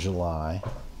in July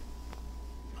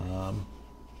of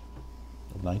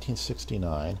 1969,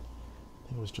 I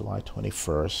think it was July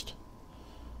 21st,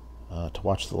 to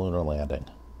watch the lunar landing.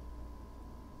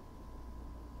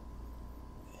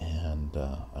 And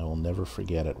I will never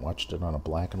forget it. Watched it on a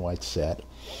black and white set,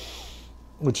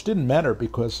 which didn't matter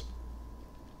because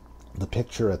the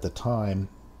picture at the time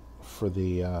for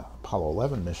the Apollo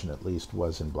 11 mission, at least,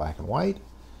 was in black and white,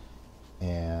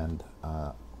 and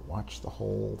watched the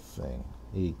whole thing.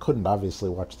 You couldn't obviously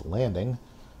watch the landing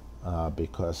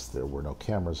because there were no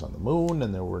cameras on the moon,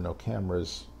 and there were no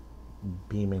cameras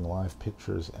beaming live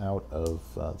pictures out of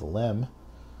the LEM.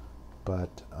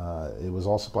 But it was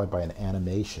all supplied by an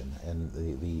animation, and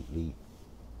the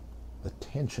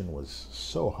tension was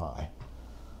so high.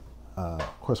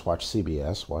 Of course, watched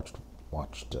CBS, watched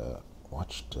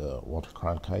Walter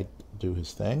Cronkite do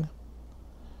his thing.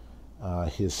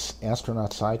 His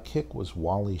astronaut sidekick was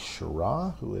Wally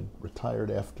Schirra, who had retired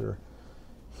after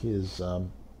his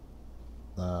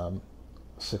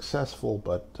successful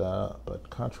but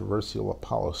controversial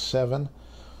Apollo 7,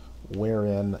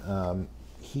 wherein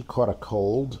he caught a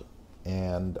cold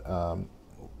and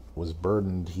was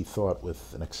burdened, he thought,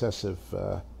 with an excessive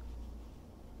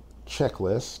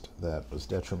checklist that was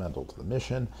detrimental to the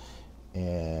mission,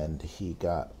 and he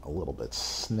got a little bit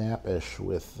snappish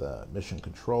with mission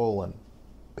control and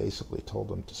basically told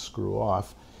them to screw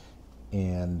off,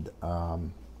 and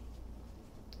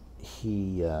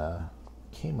he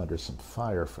came under some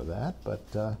fire for that,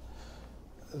 but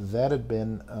that had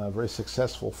been very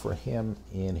successful for him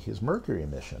in his Mercury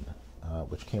mission,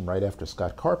 which came right after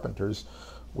Scott Carpenter's,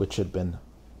 which had been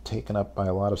taken up by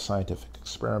a lot of scientific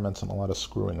experiments and a lot of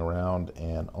screwing around,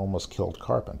 and almost killed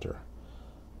Carpenter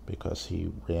because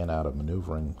he ran out of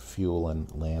maneuvering fuel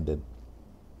and landed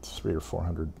 300 or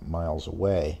 400 miles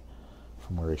away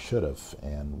from where he should have,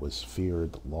 and was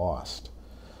feared lost.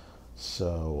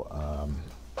 So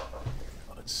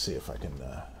let's see if I can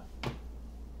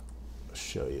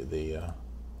show you the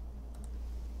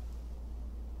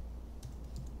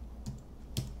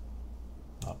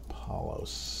Apollo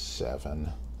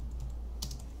 7.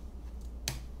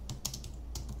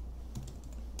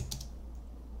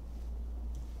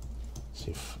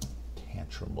 See if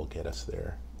Tantrum will get us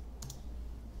there.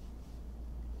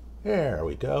 There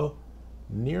we go.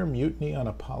 Near mutiny on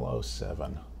Apollo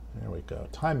 7. There we go.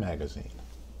 Time magazine.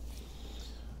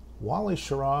 Wally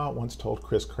Schirra once told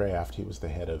Chris Kraft, he was the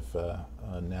head of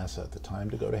NASA at the time,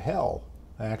 to go to hell.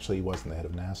 Actually, he wasn't the head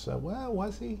of NASA. Well,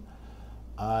 was he?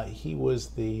 He was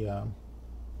the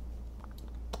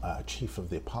chief of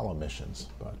the Apollo missions.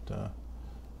 But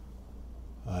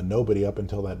nobody up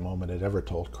until that moment had ever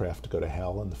told Kraft to go to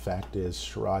hell, and the fact is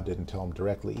Schirra didn't tell him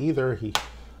directly either. He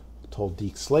told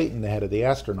Deke Slayton, the head of the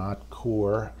astronaut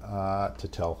corps, to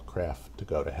tell Kraft to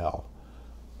go to hell.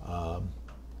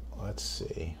 Let's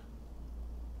see.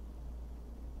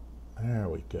 There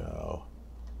we go.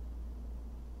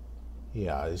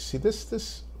 Yeah, you see,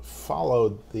 this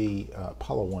followed the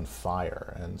Apollo 1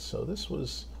 fire, and so this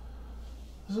was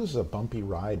a bumpy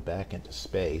ride back into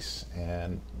space,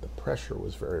 and the pressure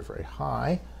was very, very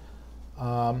high.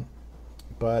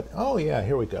 But, oh yeah,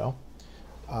 here we go.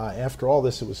 After all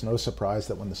this, it was no surprise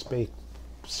that when the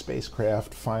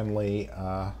spacecraft finally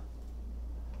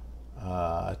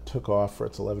took off for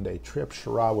its 11-day trip,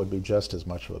 Schirra would be just as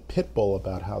much of a pit bull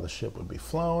about how the ship would be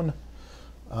flown.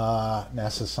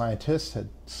 NASA scientists had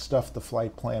stuffed the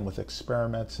flight plan with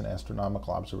experiments and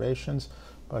astronomical observations,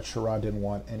 but Schirra didn't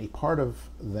want any part of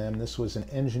them. This was an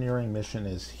engineering mission,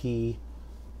 as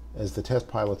the test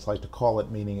pilots like to call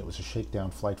it, meaning it was a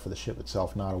shakedown flight for the ship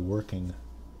itself, not a working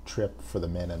trip for the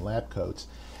men in lab coats.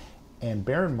 And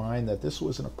bear in mind that this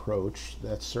was an approach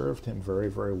that served him very,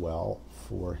 very well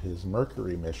for his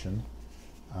Mercury mission,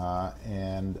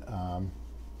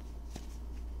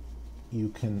 you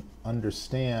can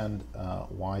understand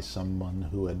why someone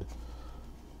who had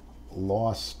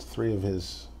lost 3 of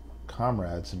his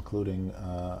comrades, including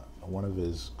one of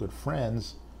his good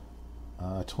friends,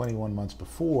 21 months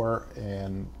before,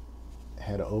 and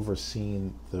had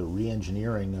overseen the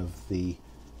re-engineering of the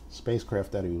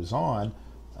spacecraft that he was on,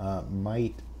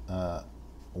 might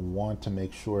want to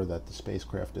make sure that the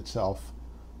spacecraft itself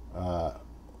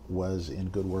was in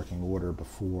good working order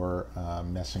before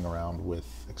messing around with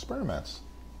experiments.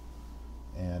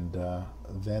 And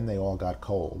then they all got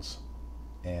colds,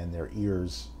 and their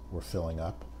ears were filling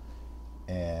up,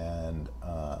 and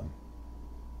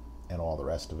all the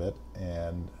rest of it.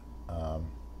 And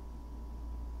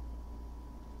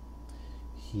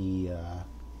he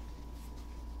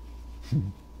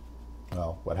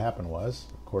well, what happened was,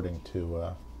 according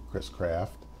to Chris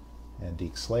Kraft and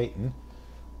Deke Slayton,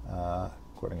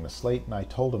 according to Slayton, I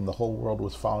told him the whole world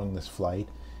was following this flight,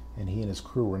 and he and his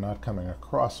crew were not coming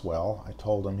across well. I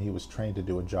told him he was trained to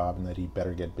do a job and that he'd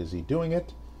better get busy doing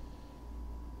it.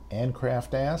 And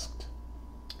Kraft asked,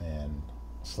 and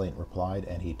Slayton replied,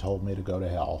 and he told me to go to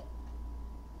hell.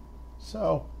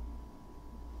 So,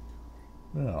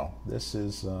 you know, this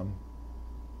is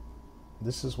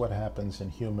what happens in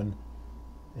human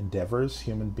endeavors.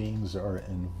 Human beings are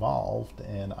involved,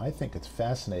 and I think it's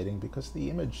fascinating because the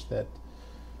image that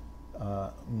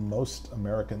most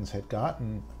Americans had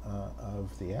gotten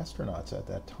of the astronauts at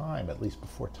that time, at least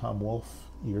before Tom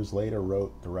Wolfe years later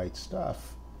wrote The Right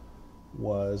Stuff,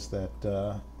 was that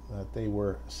that they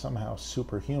were somehow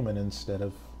superhuman instead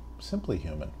of simply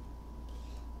human.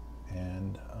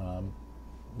 And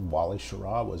Wally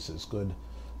Schirra was as good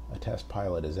a test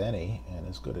pilot as any, and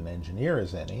as good an engineer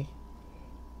as any,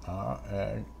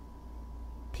 and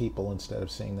people, instead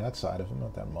of seeing that side of him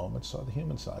at that moment, saw the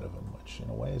human side of him, which in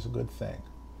a way is a good thing.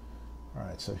 All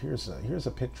right, so here's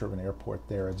a picture of an airport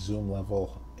there at zoom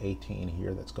level 18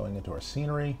 here that's going into our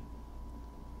scenery.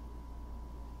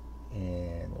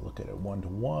 And we'll look at it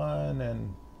 1-to-1,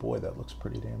 and boy, that looks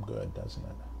pretty damn good, doesn't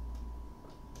it?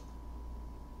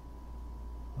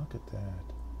 Look at that.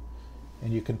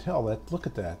 And you can tell that, look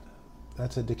at that.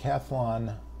 That's a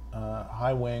decathlon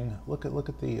high wing. Look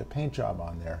at the paint job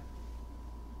on there.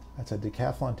 That's a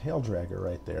decathlon tail dragger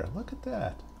right there. Look at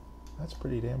that. That's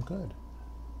pretty damn good.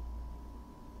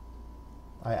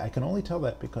 I can only tell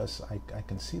that because I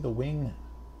can see the wing,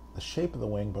 the shape of the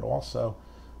wing, but also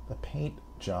the paint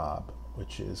job,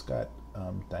 which has got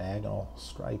diagonal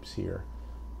stripes here.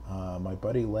 My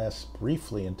buddy Les,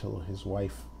 briefly until his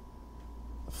wife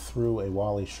threw a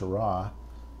Wally Schirra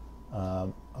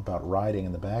about riding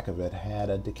in the back of it, had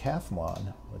a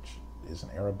decathlon, which is an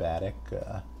aerobatic,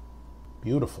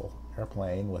 beautiful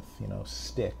airplane with, you know,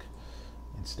 stick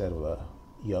instead of a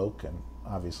yoke, and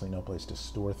obviously no place to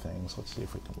store things. Let's see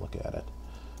if we can look at it.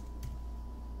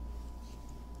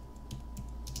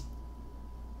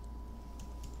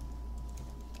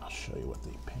 I'll show you what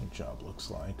the paint job looks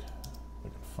like, if we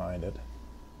can find it.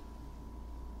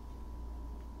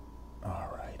 All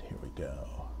right, here we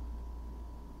go.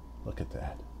 Look at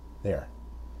that. There.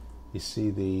 You see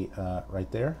the,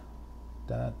 right there?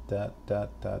 Dot, dot,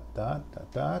 dot, dot, dot,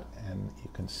 dot, dot. And you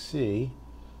can see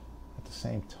at the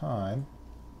same time,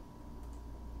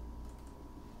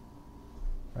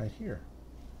 right here.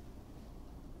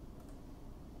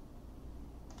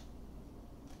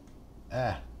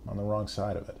 Ah, on the wrong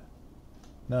side of it.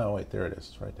 No, wait, there it is.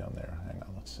 It's right down there. Hang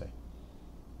on, let's see.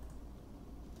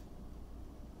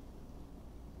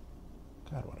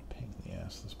 God, what a pain in the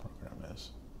ass this program is.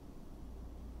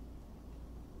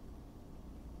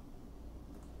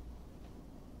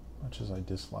 Much as I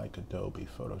dislike Adobe,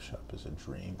 Photoshop is a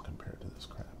dream compared to this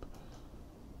crap.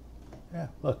 Yeah,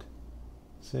 look.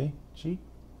 See? Cheat,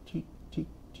 cheat, cheat,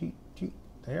 cheat, cheat.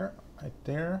 There, right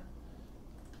there.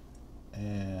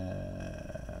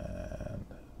 And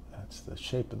that's the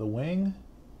shape of the wing.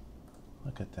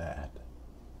 Look at that.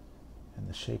 And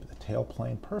the shape of the tail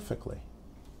plane perfectly.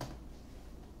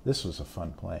 This was a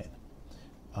fun plane.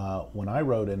 When I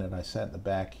rode in it, I sat in the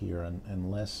back here,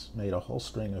 and Les made a whole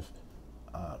string of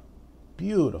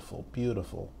beautiful,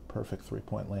 beautiful, perfect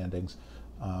three-point landings,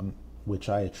 which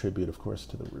I attribute, of course,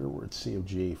 to the rearward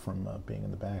COG from being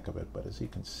in the back of it. But as you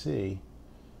can see,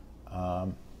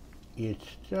 it's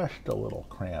just a little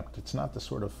cramped. It's not the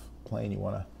sort of plane you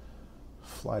want to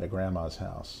fly to grandma's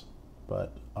house.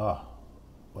 But,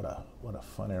 what a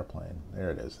fun airplane. There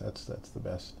it is. That's the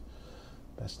best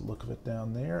look of it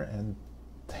down there, and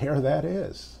there that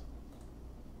is.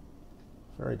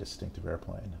 Very distinctive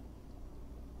airplane.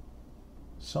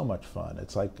 So much fun.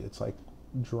 It's like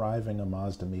driving a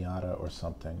Mazda Miata or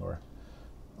something, or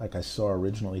like I saw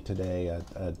originally today a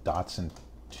Datsun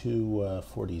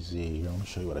 240Z. Here, let me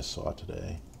show you what I saw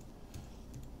today.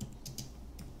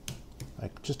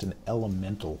 Like just an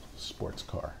elemental sports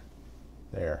car.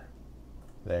 There,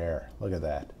 look at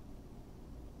that.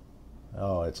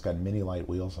 Oh, it's got mini light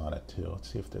wheels on it too. Let's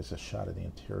see if there's a shot of the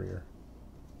interior.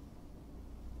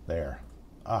 There.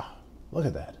 Ah, look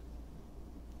at that.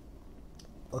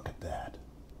 Look at that.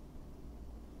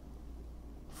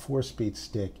 4-speed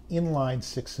stick, inline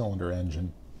 6-cylinder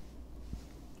engine.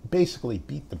 Basically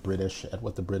beat the British at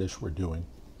what the British were doing.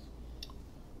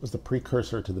 It was the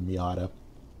precursor to the Miata,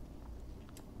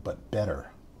 but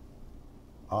better.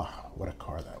 Ah, what a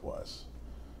car that was.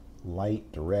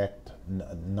 Light, direct,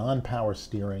 non-power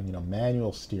steering, you know,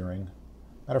 manual steering.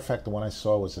 Matter of fact, the one I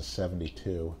saw was a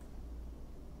 72.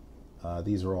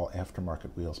 These are all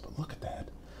aftermarket wheels, but look at that.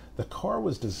 The car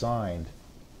was designed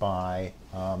by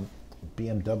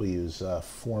BMW's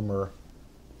former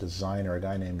designer, a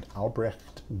guy named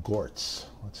Albrecht Gortz.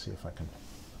 Let's see if I can,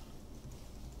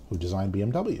 who designed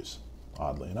BMWs,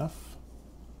 oddly enough.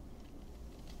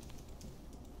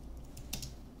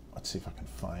 Let's see if I can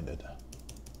find it.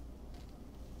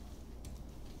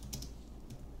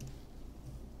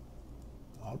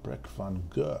 Albrecht von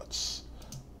Goetz,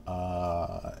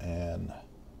 and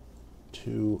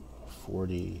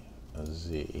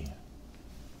 240Z.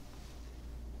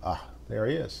 Ah, there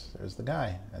he is. There's the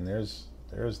guy, and there's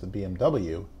the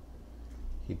BMW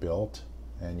he built,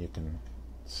 and you can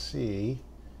see,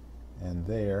 and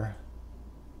there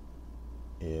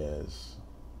is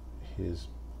his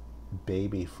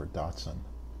baby for Datsun.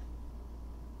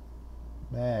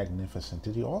 Magnificent.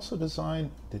 Did he also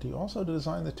design the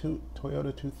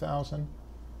Toyota 2000?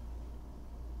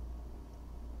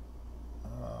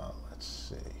 Let's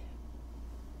see.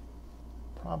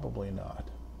 Probably not.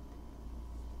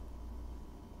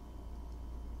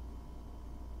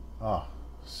 Ah,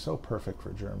 so perfect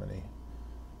for Germany.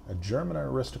 A German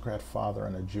aristocrat father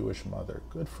and a Jewish mother.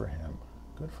 Good for him.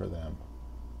 Good for them.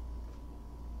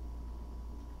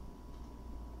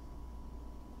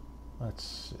 Let's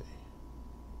see.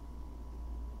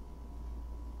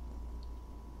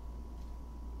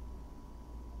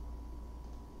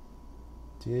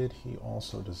 Did he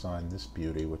also design this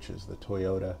beauty, which is the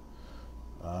Toyota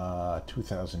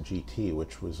 2000 GT,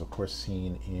 which was, of course,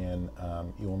 seen in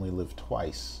You Only Live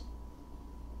Twice.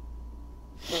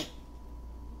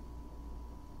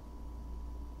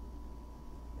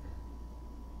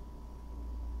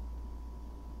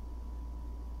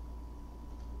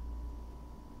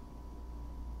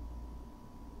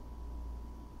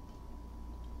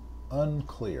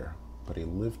 Unclear, but he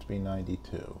lived to be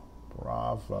 92.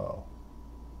 Bravo.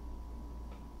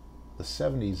 The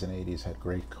 70s and 80s had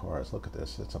great cars. Look at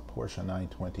this. It's a Porsche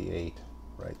 928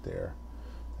 right there.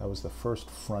 That was the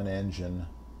first front engine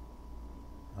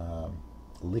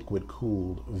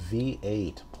liquid-cooled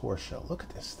V8 Porsche. Look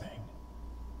at this thing.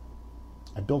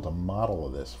 I built a model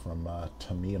of this from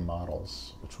Tamiya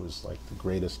Models, which was like the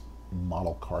greatest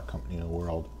model car company in the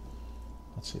world.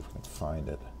 Let's see if we can find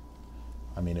it.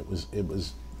 I mean, it was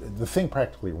the thing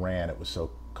practically ran. It was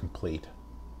so complete.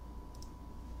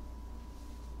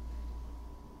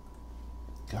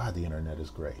 God, the internet is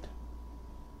great.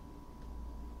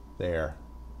 There.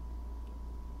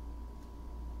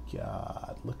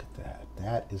 God, look at that.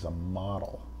 That is a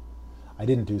model. I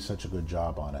didn't do such a good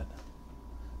job on it.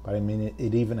 But I mean,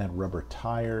 it even had rubber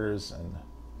tires and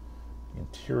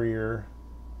interior.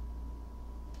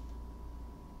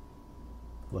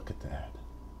 Look at that.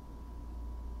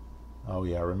 Oh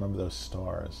yeah, I remember those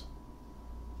stars.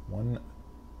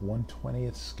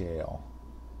 1/120th scale.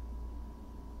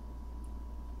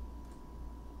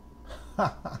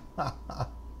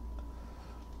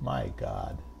 My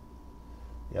God.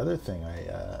 The other thing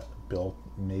I built,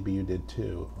 maybe you did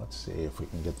too. Let's see if we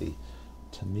can get the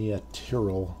Tamiya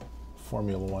Tyrrell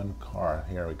Formula One car.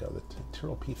 Here we go, the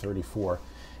Tyrrell P34.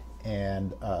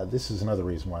 And this is another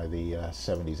reason why the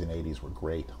 70s and 80s were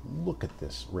great. Look at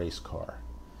this race car.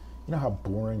 You know how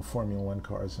boring Formula One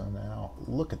cars are now?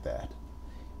 Look at that.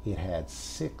 It had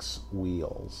 6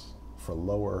 wheels for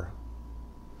lower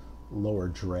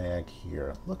drag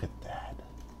here. Look at that.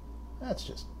 That's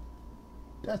just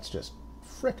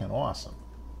frickin' awesome.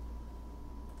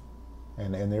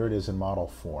 And there it is in model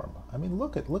form. I mean,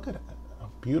 look at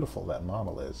how beautiful that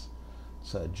model is.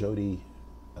 It's Jody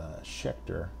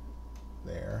Schechter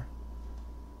there.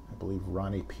 I believe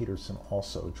Ronnie Peterson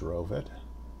also drove it.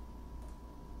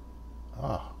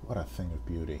 Ah, what a thing of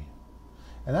beauty.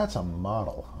 And that's a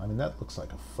model. I mean, that looks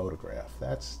like a photograph.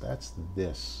 That's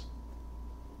this.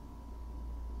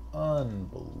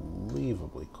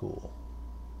 Unbelievably cool.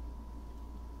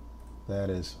 That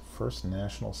is First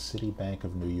National City Bank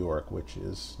of New York, which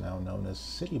is now known as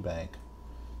Citibank.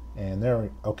 And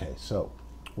there, okay, so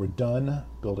we're done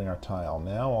building our tile.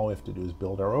 Now all we have to do is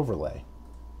build our overlay.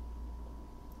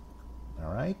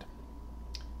 All right,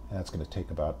 and that's going to take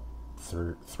about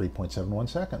 3.71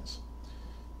 seconds.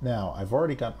 Now I've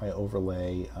already got my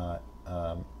overlay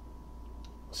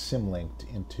sim linked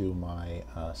into my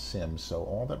sim, so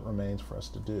all that remains for us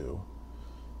to do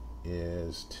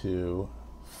is to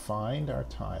find our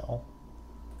tile,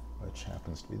 which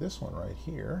happens to be this one right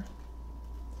here,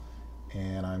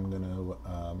 and I'm going to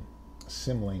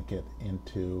sim link it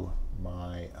into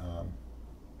my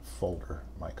folder,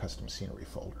 my custom scenery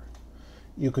folder.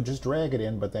 You could just drag it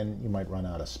in, but then you might run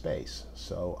out of space.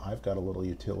 So I've got a little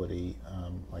utility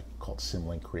like called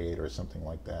SimLink Create or something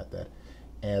like that that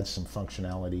adds some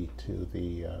functionality to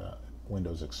the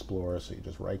Windows Explorer. So you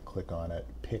just right click on it,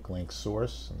 pick link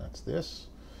source, and that's this.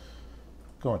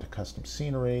 Go into custom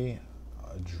scenery,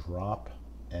 drop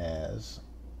as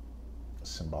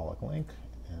symbolic link,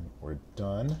 and we're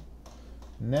done.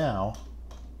 Now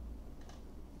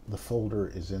the folder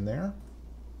is in there,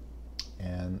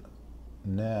 and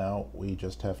now we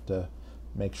just have to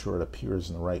make sure it appears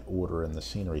in the right order in the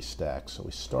scenery stack. So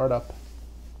we start up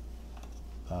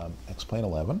X-Plane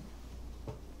 11,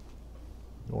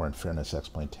 or in fairness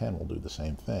X-Plane 10 will do the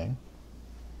same thing.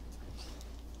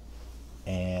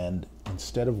 And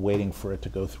instead of waiting for it to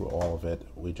go through all of it,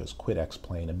 we just quit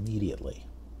X-Plane immediately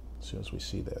as soon as we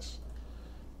see this.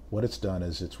 What it's done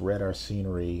is it's read our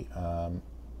scenery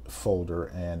folder,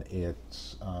 and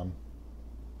it's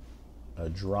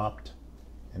dropped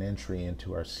an entry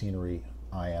into our scenery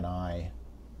INI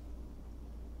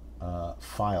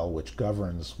file, which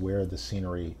governs where the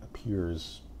scenery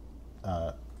appears,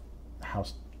 how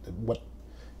the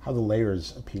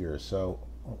layers appear. So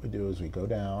what we do is we go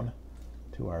down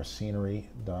to our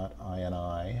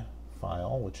scenery.ini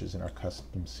file, which is in our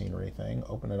custom scenery thing,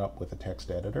 open it up with a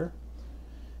text editor,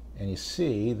 and you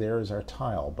see there is our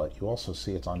tile, but you also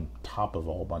see it's on top of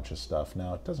a whole bunch of stuff.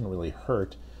 Now it doesn't really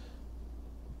hurt,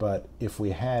 but if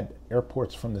we had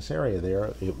airports from this area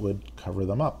there, it would cover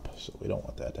them up. So we don't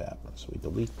want that to happen. So we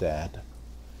delete that,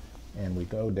 and we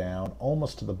go down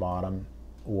almost to the bottom,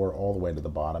 or all the way to the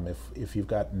bottom. If you've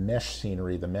got mesh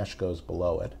scenery, the mesh goes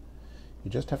below it.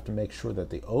 You just have to make sure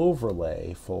that the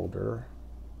overlay folder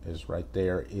is right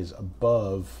there, is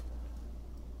above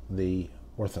the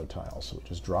ortho tile. So we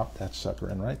just drop that sucker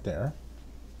in right there,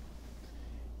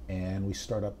 and we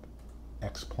start up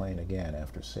X-Plane again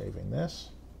after saving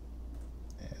this.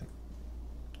 And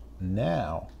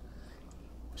now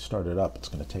we start it up. It's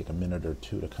going to take a minute or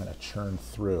two to kind of churn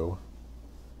through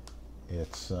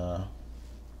its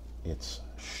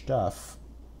stuff.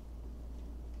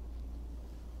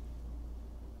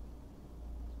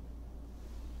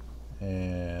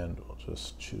 And we'll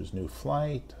just choose new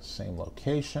flight, same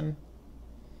location.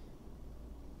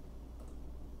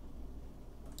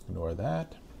 Ignore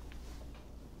that.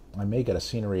 I may get a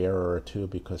scenery error or two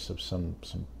because of some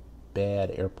bad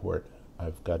airport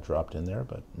I've got dropped in there,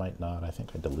 but might not. I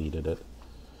think I deleted it.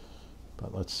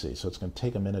 But let's see. So it's going to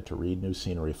take a minute to read new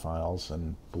scenery files,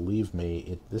 and believe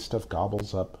me, this stuff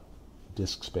gobbles up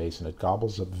disk space, and it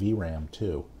gobbles up VRAM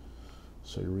too.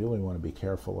 So you really want to be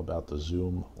careful about the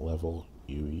zoom level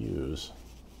you use,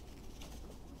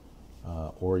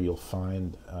 or you'll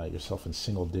find yourself in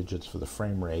single digits for the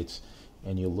frame rates,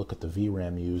 and you'll look at the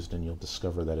VRAM used and you'll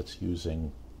discover that it's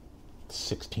using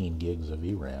 16 gigs of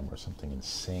VRAM or something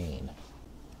insane.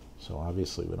 So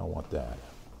obviously we don't want that.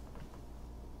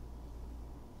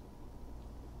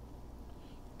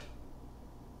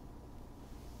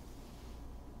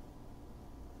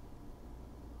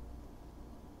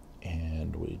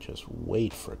 just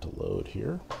wait for it to load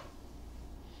here.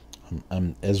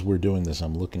 As we're doing this,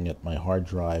 I'm looking at my hard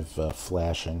drive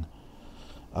flashing.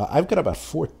 I've got about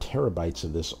 4 terabytes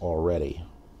of this already,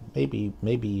 maybe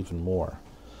even more.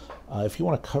 If you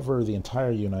want to cover the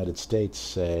entire United States,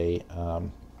 say,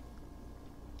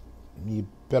 you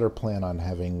better plan on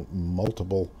having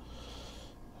multiple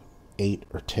 8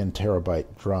 or 10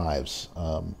 terabyte drives.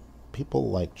 People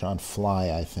like John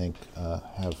Fly, I think,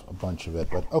 have a bunch of it.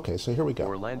 But okay, so here we go.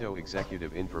 Orlando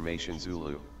Executive Information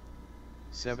Zulu.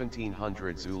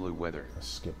 1700 Zulu weather. Let's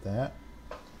skip that.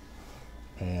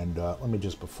 And let me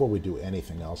just, before we do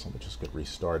anything else, let me just get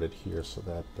restarted here so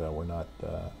that we're not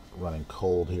running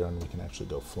cold here and we can actually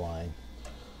go flying.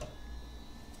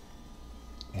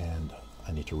 And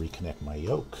I need to reconnect my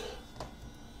yoke,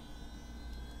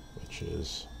 which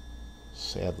is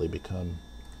sadly become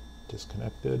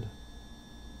disconnected.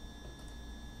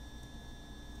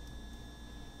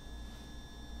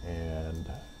 And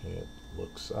it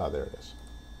looks, there it is.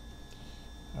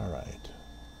 All right,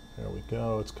 there we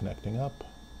go, it's connecting up.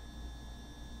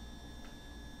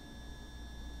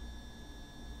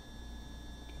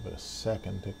 Give it a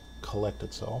second to collect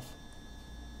itself.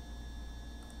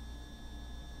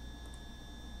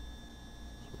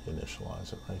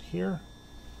 Initialize it right here,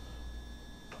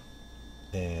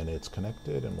 and it's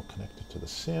connected, and we'll connect it to the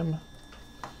sim,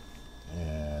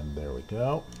 and there we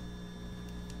go.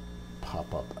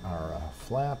 Pop up our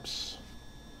flaps,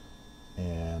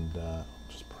 and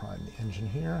just prime the engine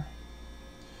here.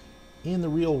 In the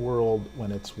real world,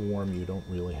 when it's warm, you don't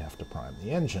really have to prime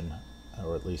the engine,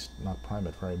 or at least not prime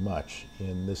it very much.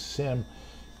 In this sim,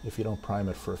 if you don't prime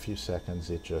it for a few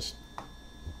seconds, it just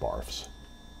barfs.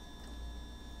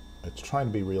 It's trying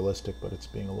to be realistic, but it's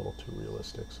being a little too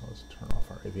realistic. So let's turn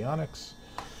off our avionics,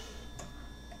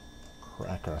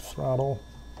 crack our throttle,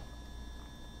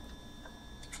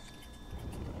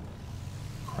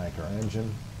 crank our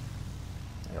engine.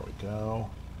 There we go.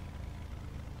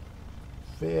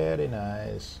 Very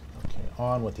nice. Okay,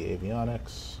 on with the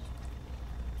avionics,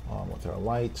 on with our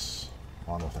lights,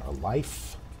 on with our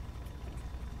life.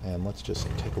 And let's just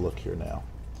take a look here now.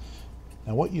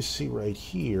 Now what you see right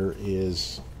here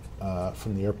is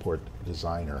from the airport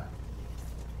designer.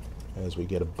 As we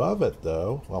get above it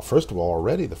though, well, first of all,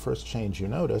 already the first change you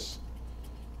notice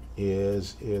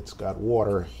is it's got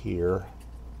water here,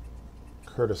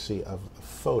 courtesy of a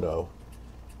photo,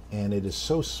 and it is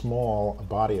so small a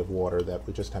body of water that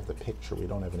we just have the picture. We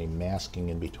don't have any masking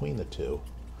in between the two.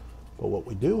 But what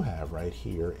we do have right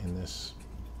here in this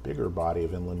bigger body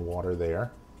of inland water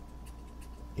there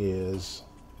is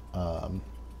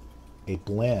a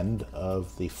blend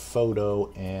of the photo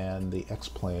and the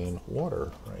X-plane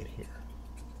water right here.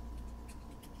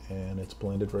 And it's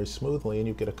blended very smoothly, and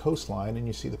you get a coastline, and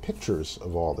you see the pictures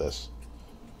of all this.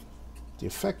 The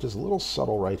effect is a little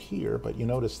subtle right here, but you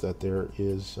notice that there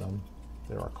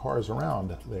are cars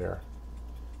around there.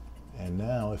 And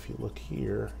now if you look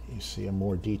here, you see a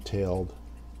more detailed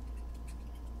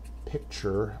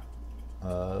picture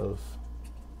of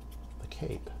the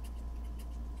Cape.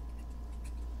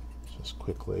 Just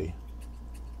quickly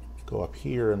go up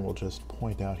here, and we'll just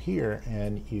point out here,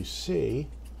 and you see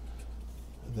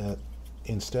that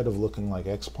instead of looking like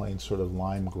X-plane sort of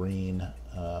lime green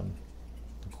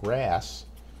grass,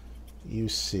 you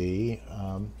see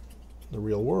the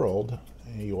real world.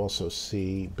 And you also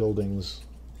see buildings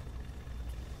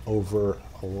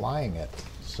overlying it.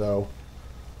 So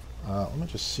let me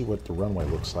just see what the runway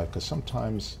looks like, because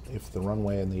sometimes if the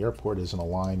runway in the airport isn't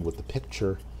aligned with the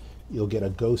picture, you'll get a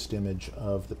ghost image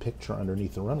of the picture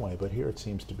underneath the runway, but here it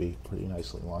seems to be pretty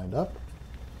nicely lined up.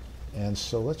 And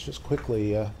so let's just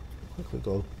quickly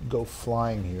go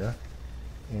flying here,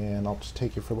 and I'll just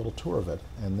take you for a little tour of it,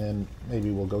 and then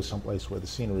maybe we'll go someplace where the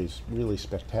scenery is really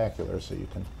spectacular so you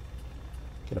can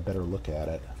get a better look at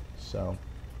it. So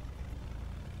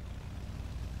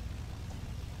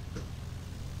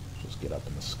just get up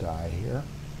in the sky here.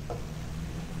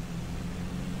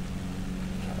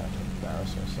 Try not to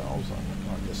embarrass ourselves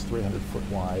on this 300-foot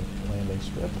wide landing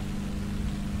strip.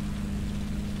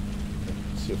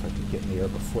 Let's see if I can get in the air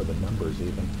before the numbers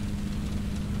even.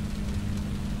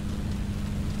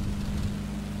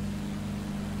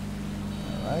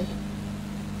 All right.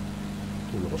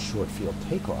 Do a little short field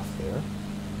takeoff there.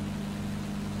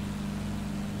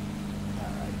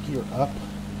 All right, gear up.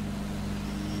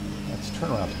 Let's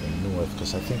turn around to the north,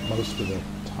 because I think most of the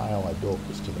tile I built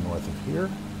was to the north of here.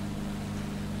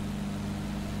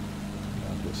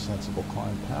 Down to a sensible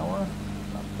climb power.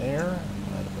 Up there,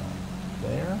 and right about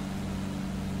there.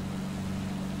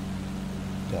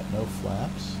 Got no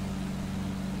flaps.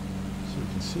 So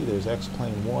can see there's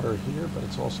X-plane water here, but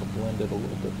it's also blended a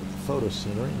little bit with the photo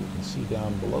scenery. You can see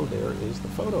down below there is the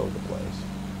photo of the place.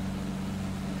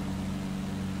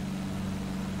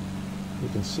 You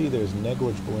can see there's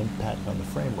negligible impact on the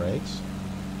frame rates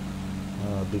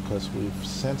because we've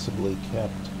sensibly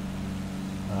kept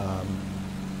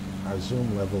our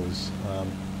zoom levels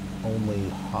only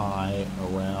high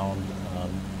around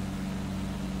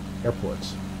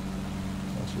airports.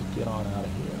 Let's just get on out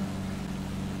of here.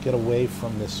 Get away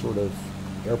from this sort of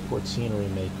airport scenery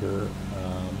maker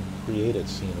created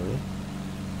scenery.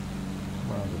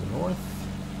 Come around to the north.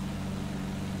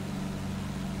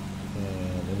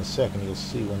 And in a second you'll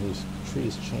see when these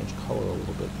trees change color a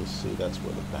little bit, you'll see that's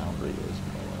where the boundary is,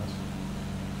 more or less.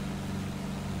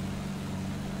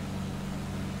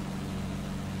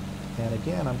 And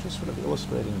again, I'm just sort of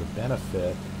illustrating the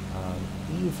benefit,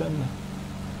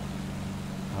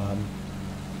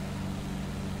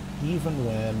 even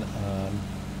when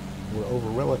we're over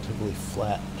relatively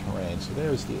flat terrain. So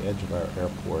there's the edge of our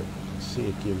airport. You can see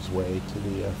it gives way to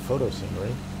the photo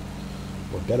scenery,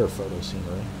 or better photo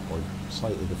scenery, or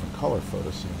slightly different color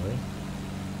photo scenery.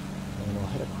 And we'll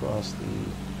head across the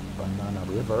Bonanza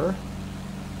River.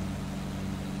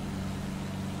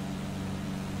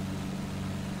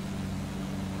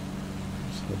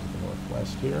 Just head to the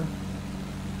northwest here.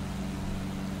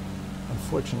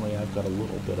 Unfortunately, I've got a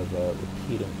little bit of a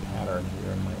repeating pattern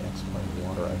here in my X-plane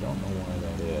water. I don't know why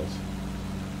that is.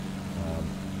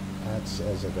 That's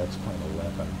as of X-plane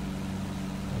 11.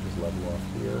 I'll just level off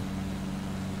here.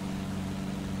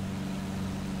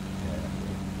 And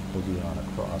we'll boogie on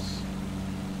across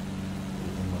the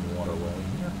inland waterway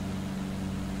here.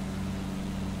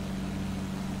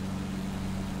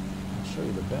 I'll show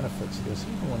you the benefits of this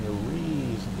even when you're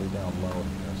reasonably down low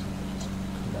here. So I'll just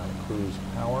come down to cruise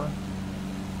power.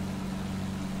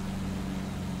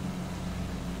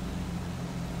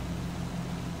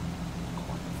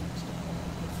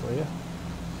 For you.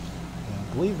 And I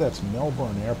believe that's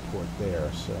Melbourne Airport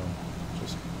there, so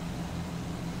just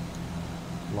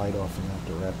light off in that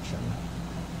direction.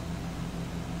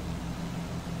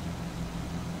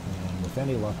 And with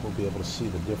any luck, we'll be able to see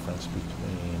the difference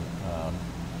between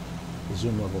the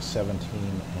zoom level 17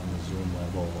 and the zoom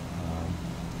level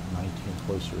 19,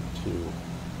 closer to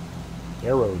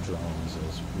aerodromes,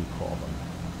 as we call them.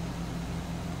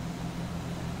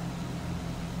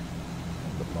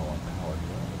 A bit low on power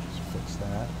here. Fix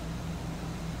that.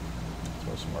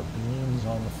 Throw some more beams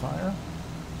on the fire.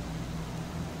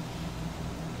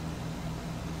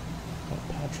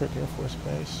 Patrick Air Force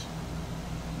Base.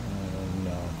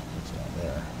 No, it's down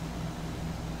there.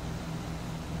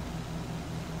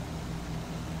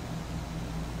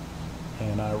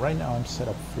 And right now I'm set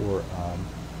up for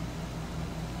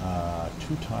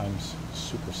 2 times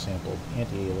super sampled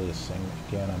anti-aliasing.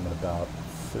 Again, I'm at about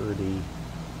 30.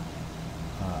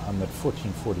 I'm at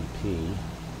 1440p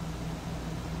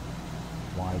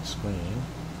widescreen.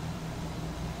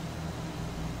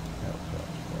 There we go.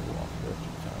 Just off here,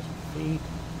 2,000 feet.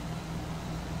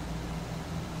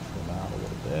 Trim out a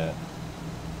little bit.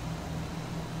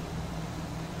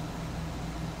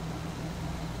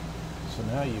 So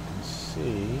now you can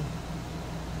see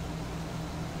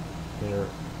there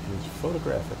is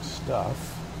photographic stuff,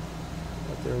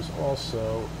 but there's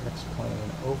also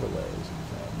X-plane overlays and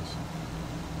things.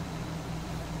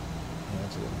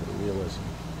 Adds a little bit of realism.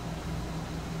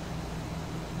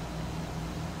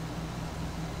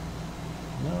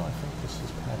 No, I think this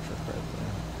is Patrick right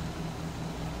there.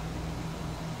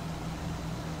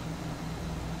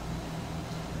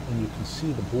 And you can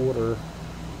see the border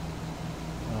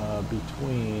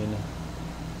between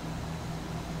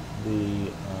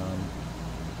the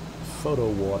photo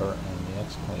water and the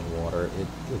X-plane water.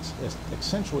 It's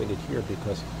accentuated here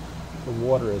because the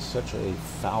water is such a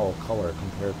foul color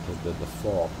compared to the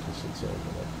default, because it's a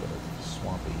little bit of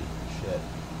swampy shit.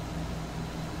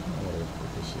 I don't know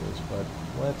what this is, but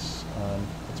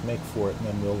let's make for it, and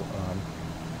then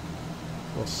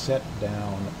we'll set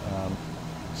down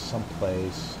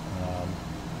someplace.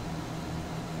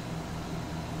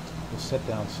 We'll set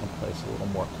down someplace a little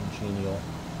more congenial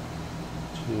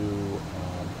to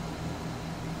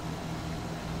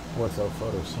ortho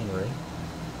photo scenery.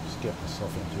 Just get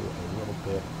myself into a little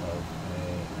bit of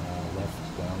a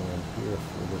left downwind here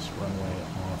for this runway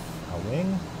off a wing.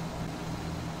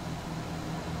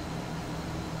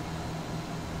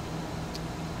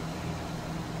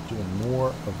 Doing more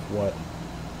of what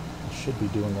I should be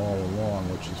doing all along,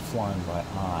 which is flying by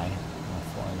eye, not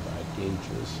flying by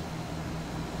gauges.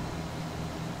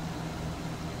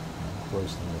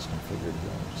 Gross thing is configured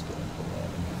here. I'm just getting the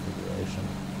landing configuration,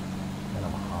 and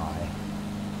I'm high.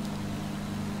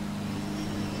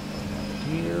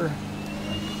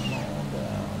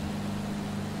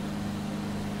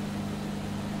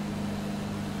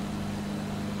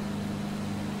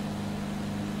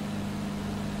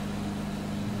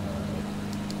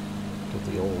 Get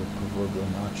the old proverbial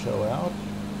nacho out.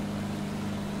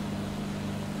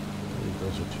 I believe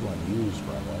those are two unused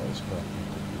runways, but I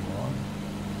could be wrong.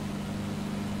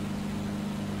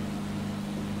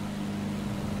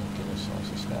 Get ourselves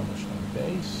established on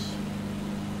base.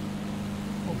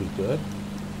 We'll be good.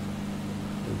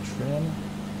 Good trim.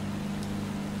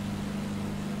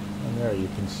 And there you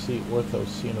can see ortho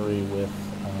scenery with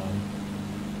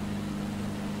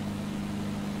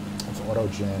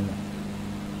autogen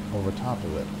over top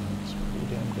of it. It's pretty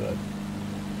damn good.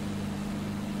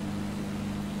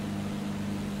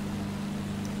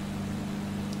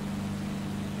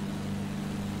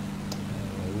 And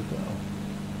there we go.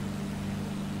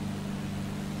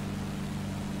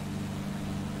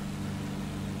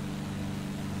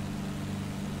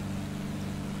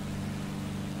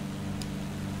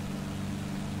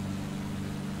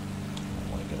 I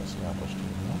want to get established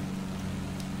here now.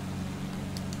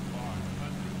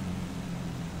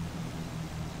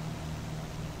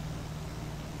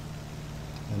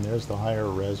 And there's the higher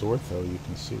res ortho you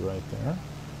can see right there.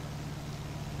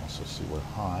 Also see we're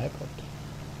high, but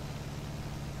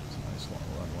it's a nice long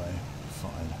runway.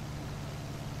 Fine.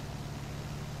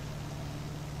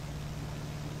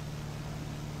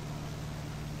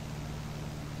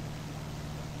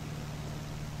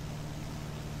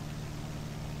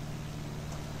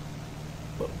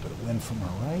 A little bit of wind from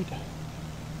our right.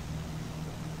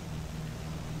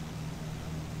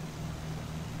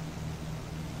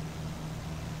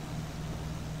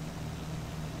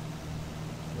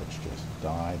 Just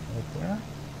died right there.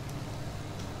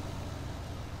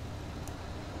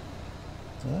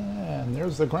 And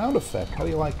there's the ground effect. How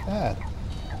do you like that?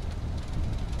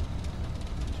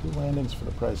 2 landings for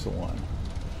the price of 1.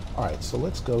 Alright, so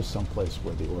let's go someplace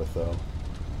where the ortho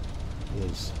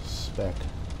is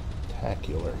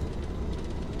spectacular.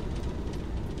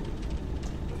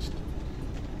 Just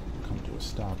come to a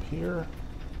stop here.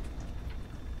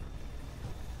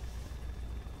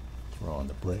 Throw on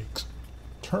the brakes.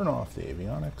 Turn off the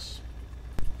avionics,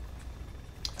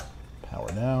 power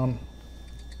down,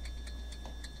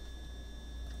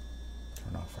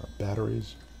 turn off our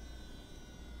batteries.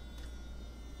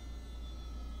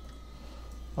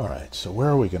 All right, so where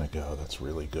are we going to go? That's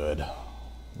really good.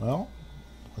 Well,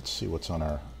 let's see what's on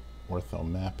our ortho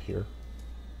map here.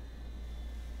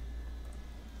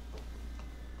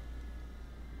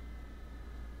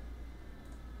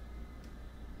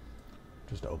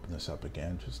 Just open this up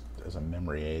again, just as a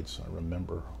memory aid, so I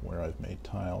remember where I've made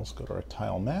tiles. Go to our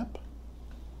tile map.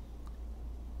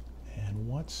 And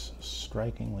what's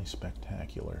strikingly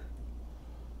spectacular?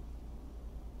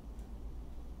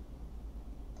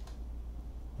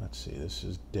 Let's see, this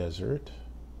is desert.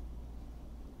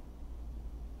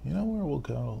 You know where we'll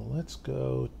go? Let's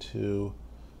go to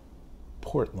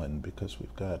Portland, because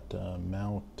we've got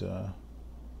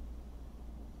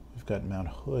We've got Mount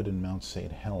Hood and Mount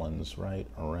St. Helens right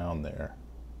around there.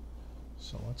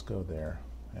 So let's go there.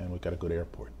 And we've got a good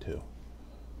airport too.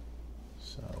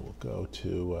 So we'll go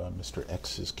to Mr.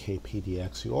 X's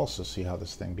KPDX. You also see how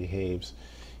this thing behaves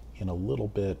in a little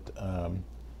bit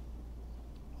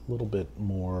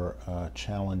more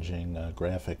challenging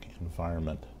graphic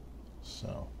environment.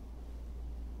 So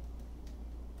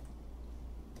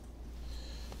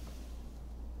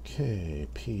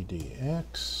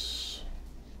KPDX.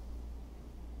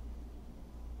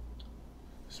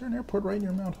 Is there an airport right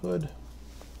near Mount Hood?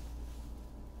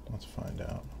 Let's find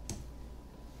out.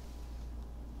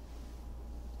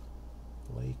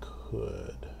 Lake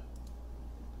Hood.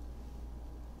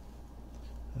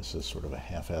 This is sort of a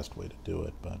half-assed way to do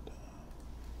it, but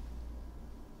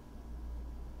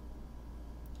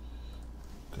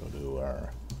go to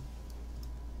our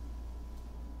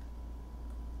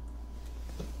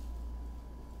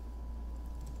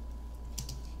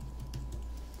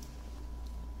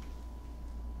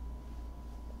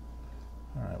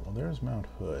well, there's Mount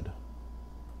Hood,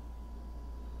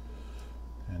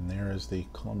 and there is the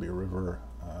Columbia River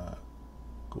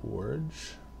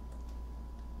Gorge.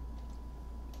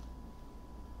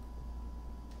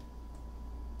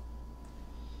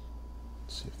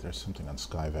 Let's see if there's something on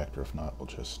Sky Vector. If not, we'll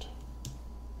just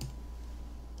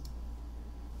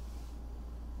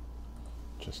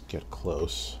get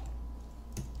close.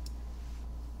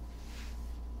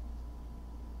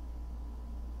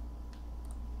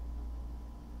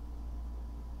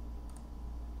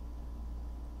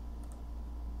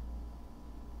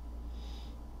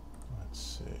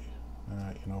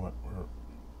 You know what,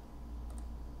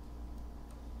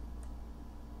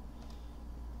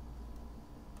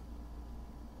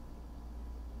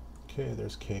 okay,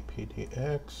 there's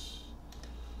KPDX,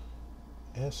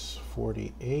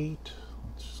 S48,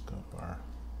 let's just go to our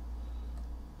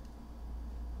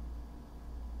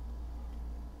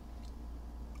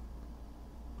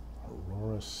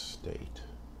state.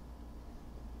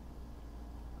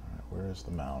 All right, where is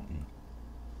the mountain?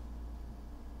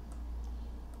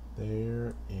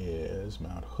 There is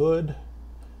Mount Hood.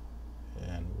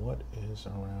 And what is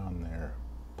around there?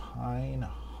 Pine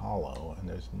Hollow, and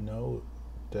there's no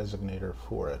designator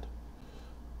for it.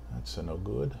 That's a no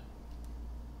good.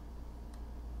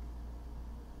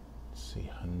 Let's see,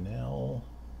 Hanell.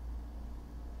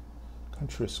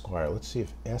 Country Squire. Let's see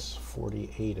if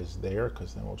S48 is there,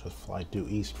 because then we'll just fly due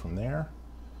east from there.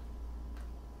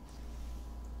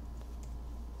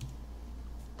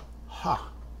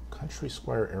 Ha! Country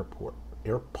Squire Airport.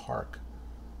 Air Park.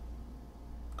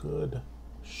 Good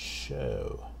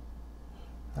show.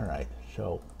 All right,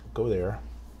 so go there,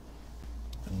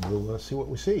 and we'll see what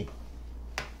we see.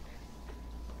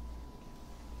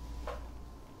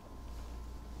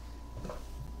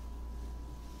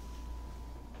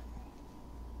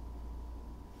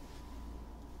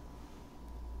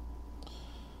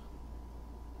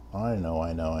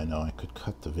 I know. I could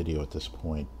cut the video at this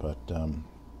point, but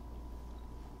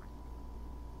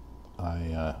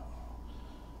at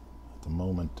the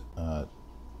moment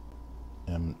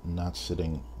am not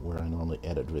sitting where I normally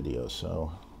edit videos,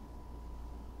 so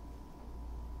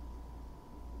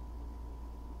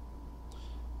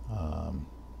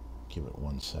give it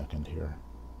 1 second here.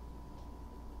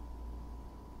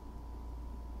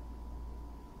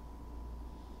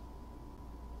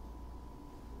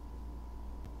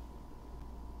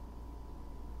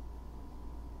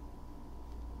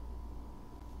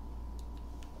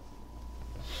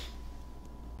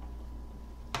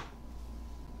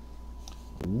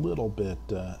 A little bit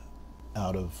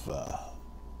out of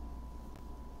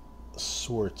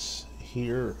sorts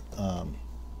here.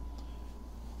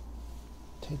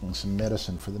 Taking some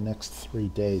medicine for the next 3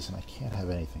 days, and I can't have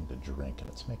anything to drink, and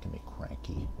it's making me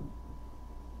cranky.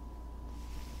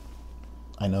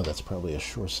 I know that's probably a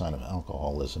sure sign of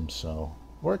alcoholism, so,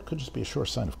 or it could just be a sure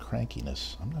sign of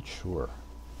crankiness. I'm not sure.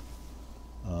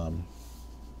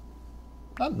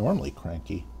 Not normally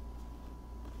cranky.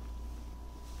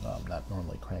 I'm not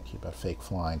normally cranky about fake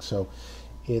flying. So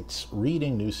it's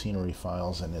reading new scenery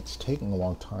files, and it's taking a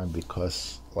long time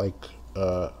because, like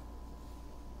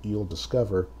you'll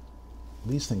discover,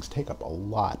 these things take up a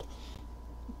lot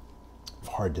of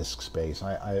hard disk space.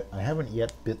 I haven't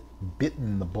yet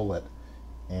bitten the bullet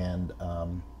and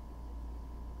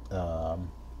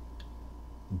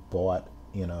bought,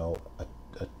 you know,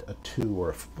 a 2 or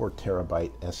a 4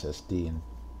 terabyte SSD and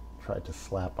tried to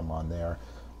slap them on there.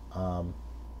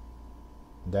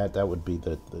 That would be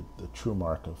the true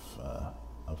mark of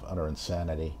utter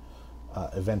insanity.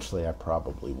 Eventually I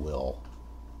probably will.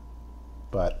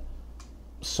 But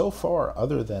so far,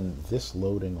 other than this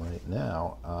loading right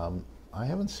now, I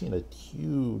haven't seen a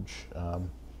huge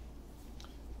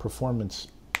performance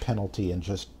penalty in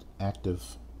just active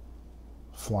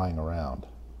flying around.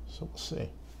 So we'll see.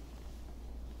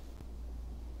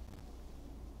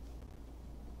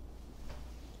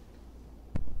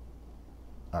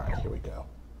 All right, here we go.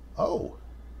 Oh,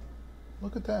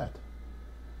 look at that.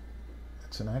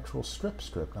 It's an actual strip,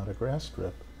 not a grass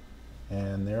strip.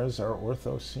 And there's our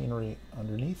ortho scenery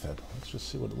underneath it. Let's just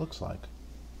see what it looks like.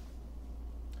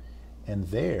 And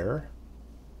there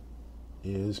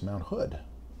is Mount Hood.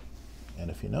 And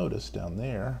if you notice down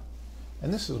there,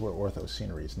 and this is where ortho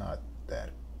scenery is not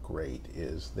that great,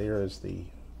 is there is the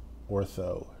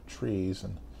ortho trees,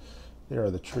 and there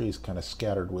are the trees kind of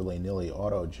scattered willy-nilly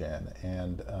autogen.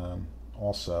 And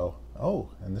also, oh,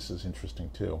 and this is interesting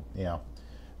too. Yeah,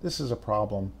 this is a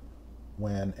problem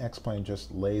when X-Plane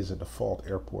just lays a default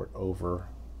airport over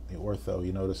the ortho.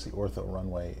 You notice the ortho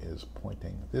runway is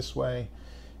pointing this way,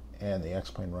 and the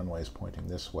X-Plane runway is pointing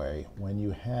this way. When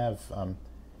you have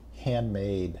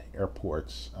handmade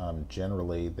airports,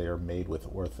 generally they're made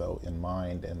with ortho in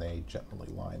mind, and they generally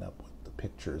line up with the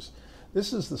pictures.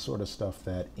 This is the sort of stuff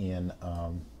that in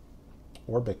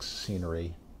Orbix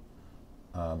scenery,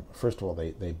 first of all,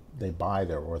 they buy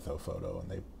their ortho photo,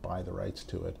 and they buy the rights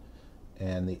to it.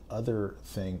 And the other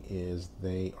thing is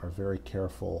they are very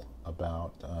careful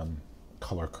about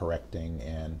color correcting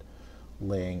and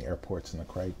laying airports in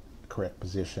the correct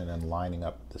position and lining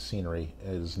up the scenery.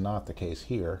 It is not the case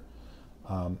here.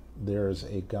 There's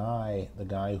a guy, the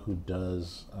guy who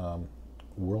does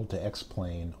World to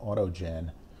X-Plane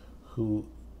autogen, who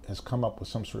has come up with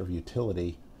some sort of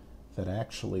utility that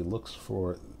actually looks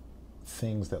for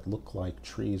things that look like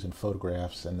trees in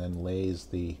photographs and then lays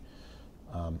the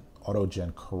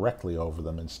autogen correctly over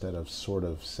them instead of sort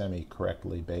of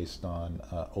semi-correctly based on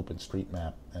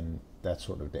OpenStreetMap and that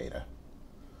sort of data.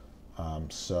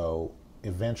 So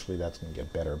eventually that's going to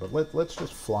get better. But let's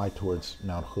just fly towards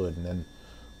Mount Hood, and then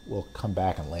we'll come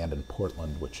back and land in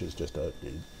Portland, which is just a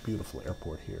beautiful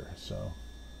airport here. So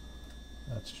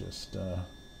let's just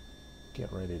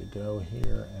get ready to go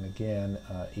here. And again,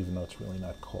 even though it's really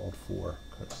not called for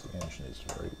because the engine is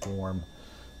very warm,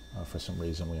 for some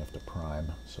reason we have to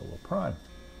prime. So we'll prime.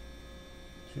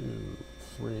 2,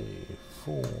 3,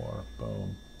 4,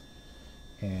 boom.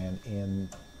 And in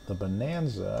the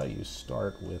Bonanza, you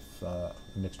start with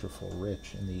mixture full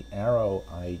rich. In the Arrow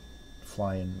I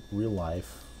fly in real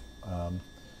life,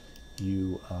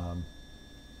 you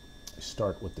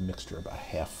start with the mixture about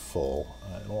half full.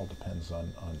 It all depends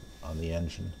on the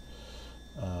engine.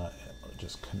 Let me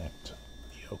just connect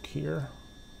the yoke here.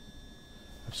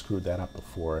 I've screwed that up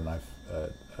before, and I've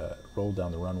rolled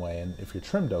down the runway, and if you're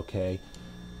trimmed okay,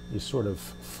 you sort of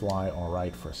fly all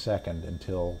right for a second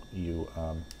until you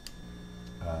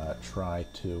try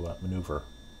to maneuver,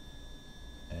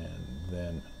 and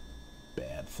then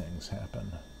bad things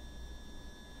happen.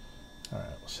 All right,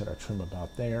 we'll set our trim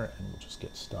about there, and we'll just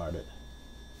get started.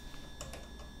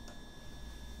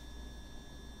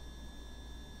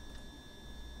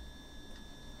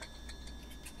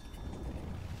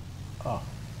 Oh,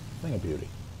 thing of beauty.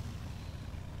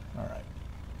 All right.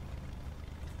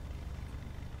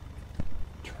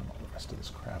 Turn all the rest of this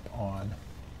crap on.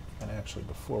 And actually,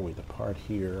 before we depart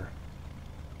here,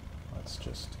 let's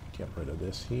just get rid of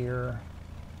this here.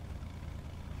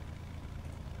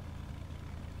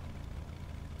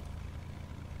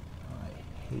 I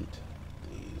hate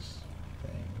these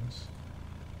things.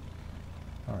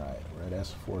 All right, we're at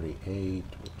S48.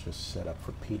 We'll just set up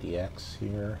for PDX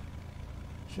here.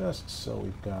 Just so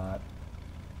we've got,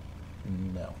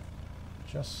 no,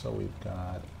 just so we've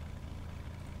got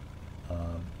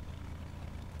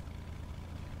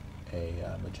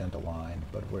a magenta line,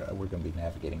 but we're going to be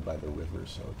navigating by the river,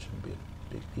 so it shouldn't be a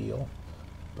big deal.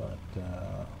 But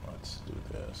let's do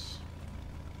this.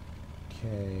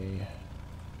 Okay.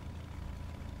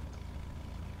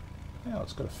 Now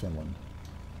let's go to Finland.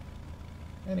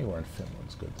 Anywhere in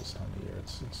Finland's good this time of year.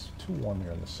 It's too warm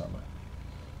here in the summer.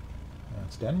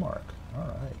 That's Denmark. All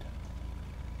right.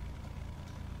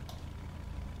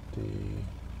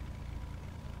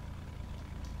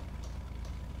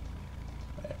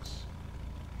 X.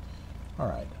 All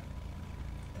right.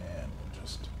 And we'll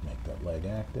just make that leg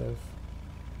active.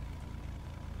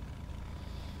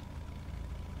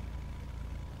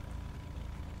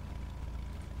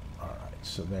 All right.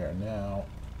 So there now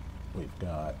we've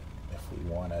got, if we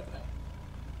want it,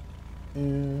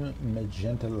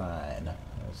 magenta line.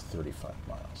 That's 35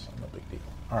 miles, so no big deal.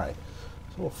 All right,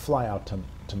 so we'll fly out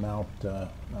to Mount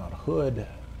Hood,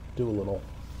 do a little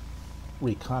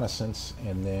reconnaissance,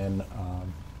 and then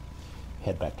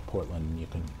head back to Portland, and you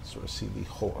can sort of see the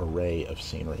whole array of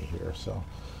scenery here. So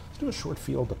let's do a short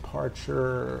field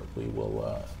departure. We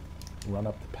will run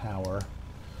up the power.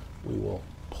 We will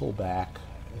pull back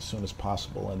as soon as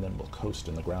possible, and then we'll coast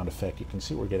in the ground effect. You can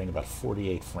see we're getting about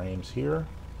 48 frames here.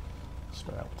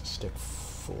 Start out with the stick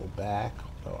full back,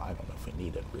 though I don't know if we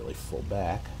need it really full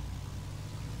back.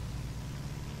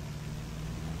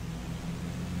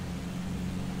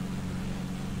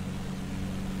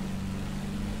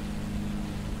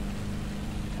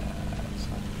 It's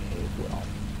not behaved well.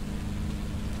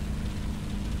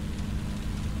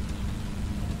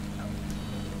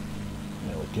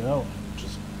 There we go.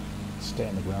 Just stay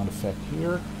in the ground effect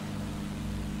here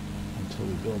until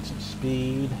we build some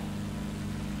speed.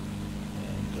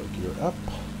 Go gear up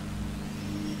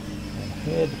and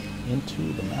head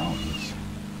into the mountains.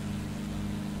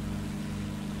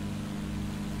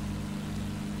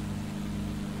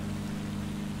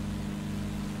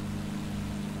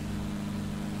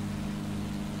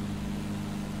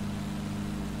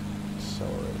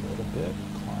 Accelerate a little bit,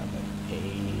 climb at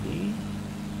 80.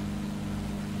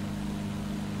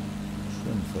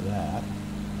 Trim for that.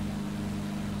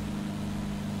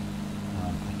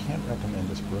 I can't recommend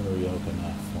this Bruner yoke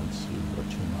enough or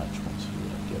too much once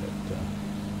you get it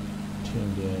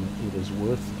tuned in. It is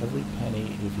worth every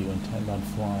penny if you intend on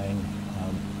flying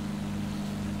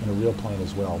in a real plane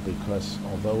as well, because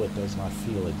although it does not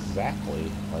feel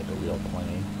exactly like a real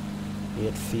plane,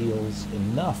 it feels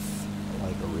enough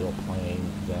like a real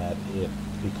plane that it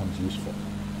becomes useful.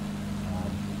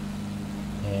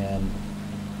 And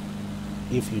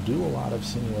if you do a lot of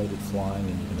simulated flying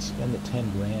and you're going to spend the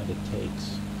 10 grand it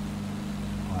takes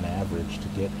on average to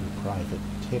get your private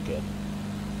ticket,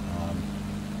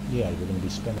 yeah, you're going to be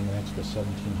spending an extra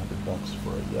 $1,700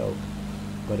 for a yoke,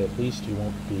 but at least you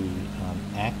won't be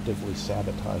actively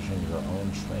sabotaging your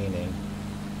own training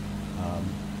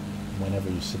whenever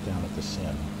you sit down at the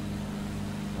sim.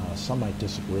 Some might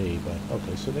disagree, but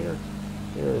okay, so there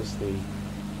is the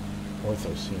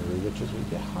ortho scenery, which as we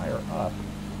get higher up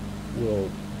will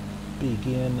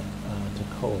begin to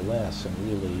coalesce and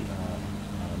really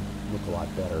look a lot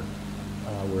better.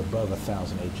 We're above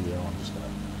 1,000 AGL. I'm just going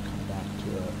to come back to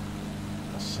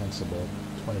a sensible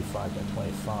 25 by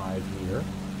 25 here.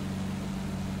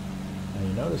 Now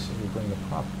you notice as we bring the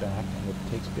prop back and it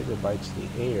takes bigger bites of the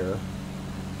air,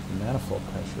 the manifold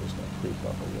pressure is going to creep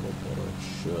up a little bit, or it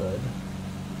should.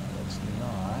 No, it's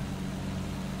not.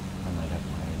 I might have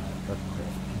my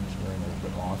aircraft engineering a little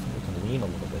bit off, and we can lean a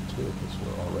little bit too because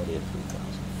we're already at 3,000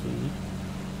 feet.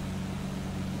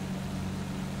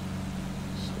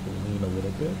 So we'll lean a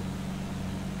little bit.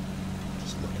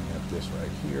 Just looking at this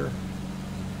right here.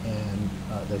 And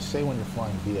they say when you're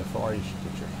flying VFR, you should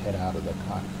get your head out of the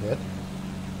cockpit.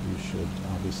 You should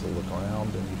obviously look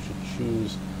around, and you should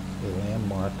choose a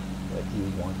landmark that you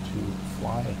want to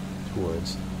fly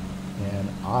towards. And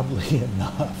oddly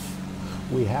enough,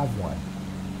 we have one.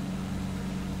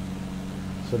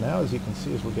 So now, as you can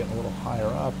see, as we're getting a little higher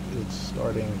up, it's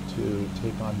starting to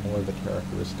take on more of the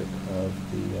characteristic of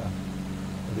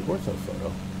the ortho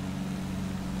photo.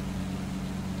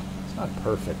 It's not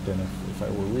perfect, and if I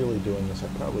were really doing this,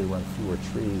 I'd probably run fewer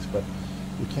trees, but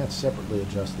you can't separately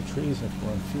adjust the trees, and if you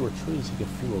run fewer trees, you get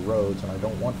fewer roads, and I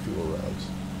don't want fewer roads.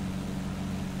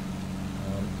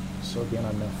 So again,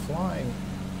 I'm now flying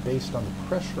based on the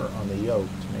pressure on the yoke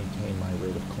to maintain my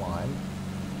rate of climb,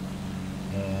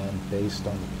 and based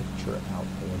on the picture out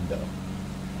the window.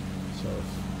 So if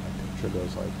my picture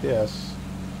goes like this,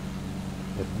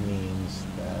 it means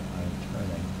that I'm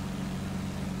turning.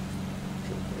 If my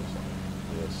picture goes like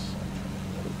this, I'm turning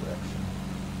the other direction.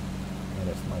 And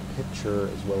if my picture,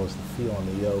 as well as the feel on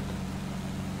the yoke,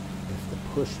 if the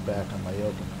push back on my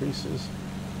yoke increases,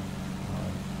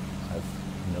 I've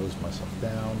nosed myself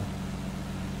down.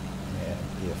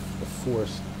 And if the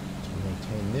force to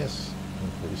maintain this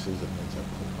increases, it means I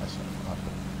pull myself up.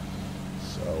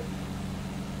 So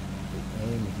the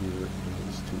aim here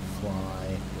is to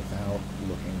fly without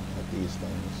looking at these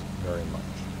things very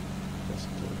much. Just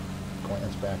to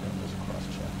glance back and just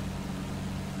cross-check.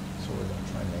 So we're going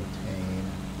to try and maintain,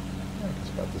 I guess,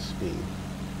 about the speed.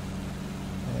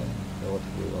 And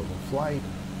relatively level flight.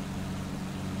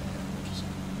 And we'll just,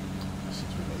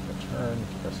 since we made the turn,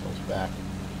 keep ourselves back,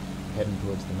 heading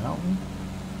towards the mountain.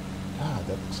 God,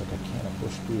 that looks like a can of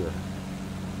bush beer.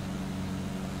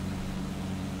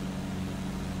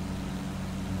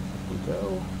 Up we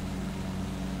go.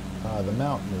 The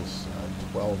mountain is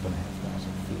 12,500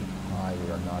 feet high.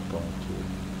 We are not going to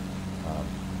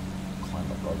climb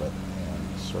above it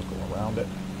and circle around it.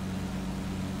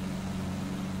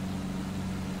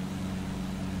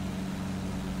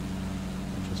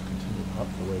 And just continue up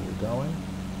the way we're going.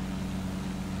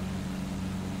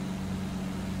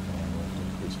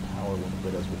 Power a little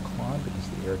bit as we climb because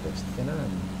the air gets thinner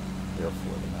and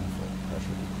therefore the manifold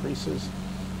pressure decreases.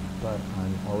 But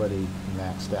I'm already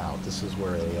maxed out. This is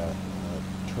where a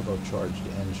turbocharged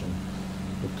engine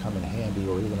would come in handy,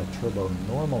 or even a turbo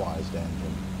normalized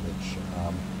engine, which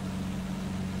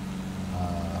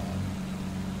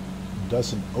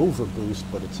doesn't overboost,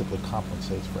 but it simply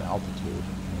compensates for altitude.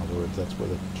 In other words, that's where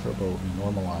the turbo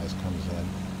normalized comes in.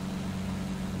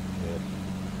 It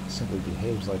simply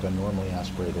behaves like a normally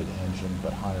aspirated engine,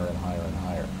 but higher and higher and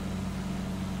higher.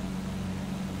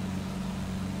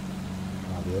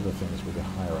 The other thing is we get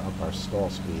higher up, our stall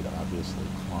speed obviously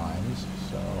climbs,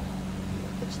 so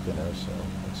it gets thinner, so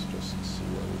let's just see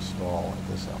where we stall at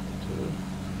this altitude.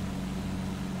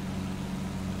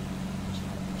 Just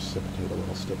precipitate a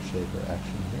little step shaker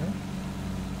action here.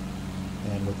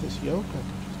 And with this yoke, I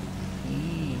can just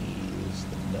ease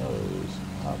the nose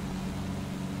up.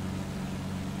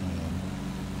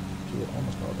 Do it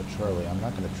almost arbitrarily. I'm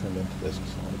not going to trim into this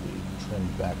because I want to be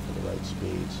trimmed back for the right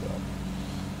speed, so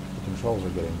the controls are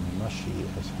getting mushy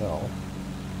as hell,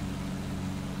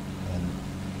 and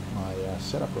my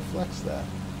setup reflects that.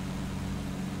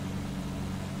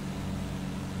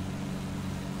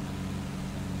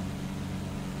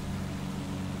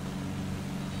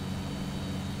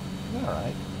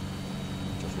 Alright,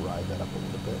 just ride that up a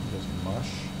little bit and just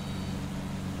mush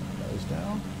nose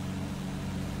down.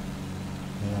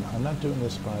 And I'm not doing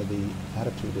this by the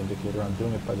attitude indicator, I'm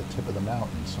doing it by the tip of the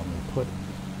mountain. So I'm going to put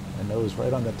my nose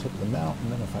right on the tip of the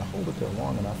mountain, and if I hold it there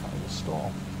long enough, I will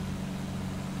stall.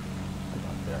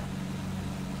 About there.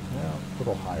 Yeah, a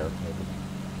little higher, maybe.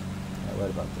 Yeah, right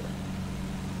about there.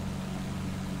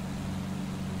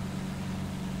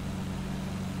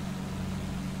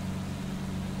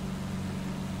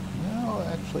 No,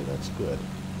 actually, that's good.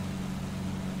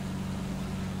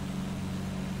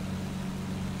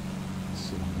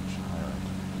 How much higher I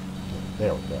can get.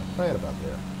 There we go, right about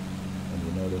there. And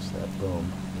you notice that,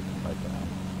 boom, you come right down.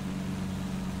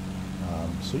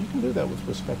 So you can do that with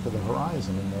respect to the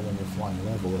horizon and know when you're flying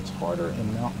level. It's harder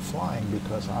in mountain flying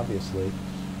because obviously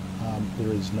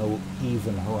there is no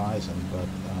even horizon, but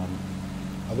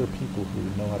other people who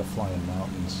know how to fly in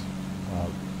mountains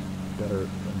better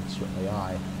than certainly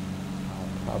I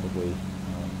probably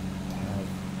have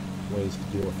ways to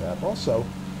deal with that. Also,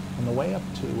 on the way up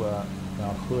to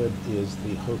Mount Hood is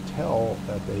the hotel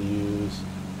that they use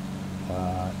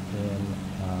in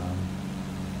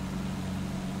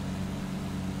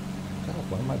God,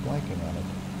 why am I blanking on it?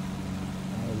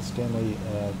 The Stanley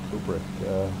Kubrick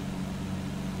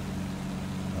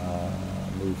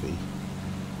movie.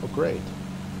 Oh, great.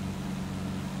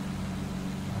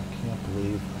 I can't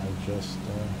believe I just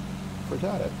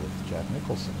forgot it, with Jack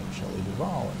Nicholson and Shelley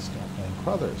Duvall and Stanley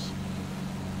Crothers.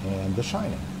 And The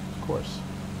Shining, of course.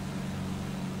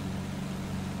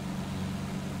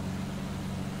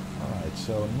 Alright,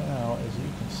 so now, as you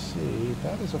can see,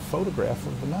 that is a photograph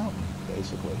of the mountain,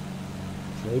 basically,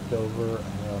 draped over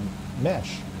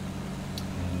mesh.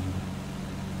 And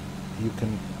you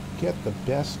can get the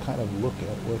best kind of look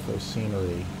at ortho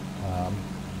scenery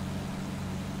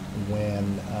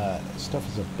when stuff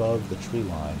is above the tree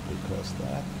line, because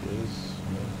that is,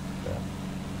 I mean, that,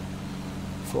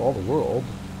 for all the world,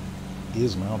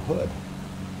 is Mount Hood.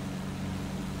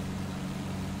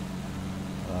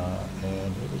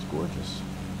 And it is gorgeous.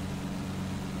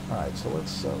 All right, so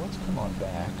let's come on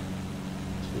back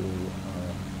to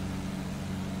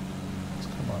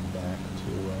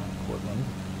Portland,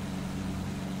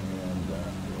 and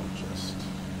we'll just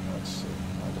let's see.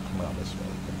 I'll come around this way,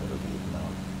 get a better view of the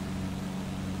mountain,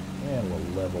 and we'll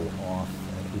level off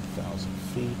at 8,000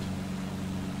 feet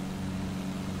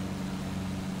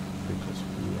because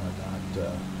we are not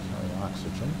carrying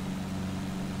oxygen.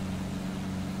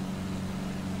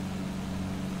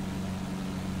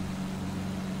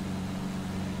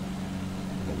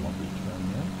 Lumpy turn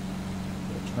there.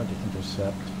 We'll turn to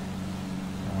intercept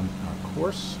our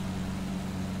course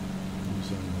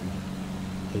using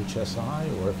the HSI,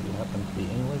 or if you happen to be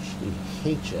English, the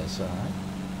HSI,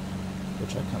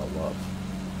 which I kind of love.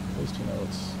 At least you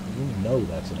know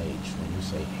that's an H when you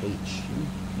say H.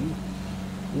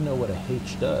 You know what a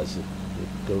H does. It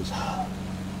goes. All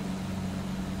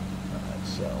right,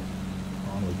 so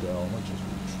on we go. Let's just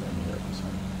retrim here because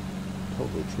I'm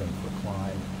totally trimmed for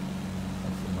climb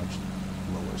and for much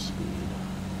lower speed.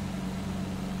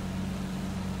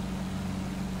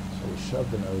 So we shove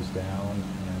the nose down,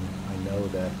 and I know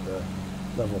that the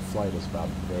level flight is about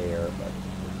there, but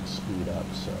we can speed up,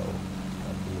 so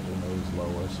I'll be a little nose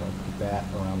lower. So I put that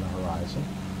around the horizon.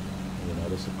 And you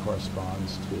notice it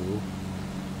corresponds to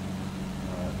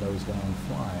nose down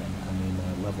flying,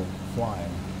 level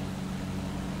flying.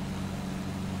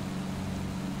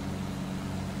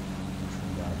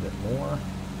 Trim down a bit more.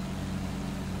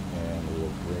 And we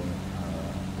will bring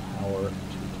power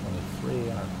to 23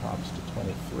 and our props to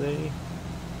 23.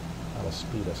 That'll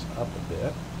speed us up a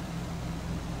bit.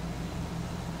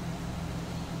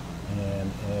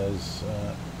 And as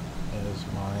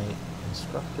my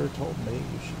instructor told me,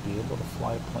 you should be able to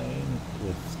fly a plane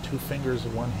with 2 fingers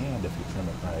of one hand if you trim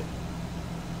it right.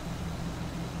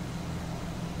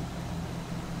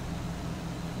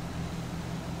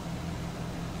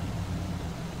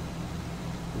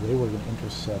 The way we're going to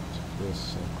intercept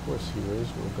this course here is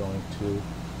we're going to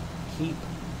keep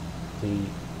the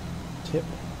tip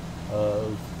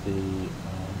of the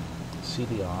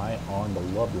CDI on the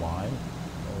lub line,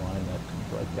 the line that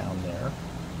comes right down there.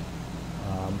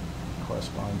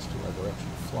 Corresponds to our direction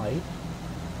of flight.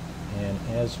 And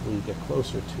as we get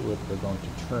closer to it, we're going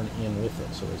to turn in with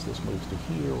it. So as this moves to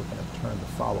here, we're going to turn to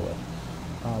follow it.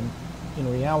 In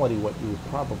reality, what you would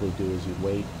probably do is you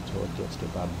wait until it gets to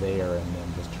about there and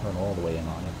then just turn all the way in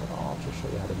on it. But I'll just show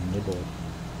you how to nibble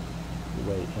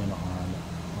your way in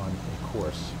on a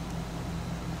course.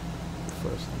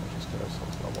 First, let me just get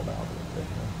ourselves leveled out a little bit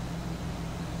here.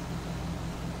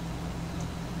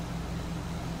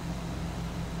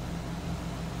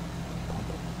 Pump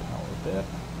up the power a bit.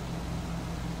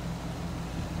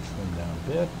 And trim down a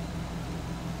bit.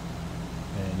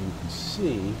 And you can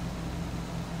see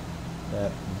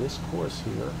that this course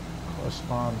here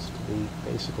corresponds to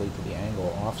basically to the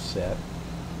angle offset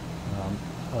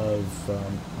of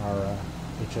our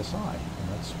HSI, and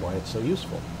that's why it's so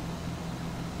useful.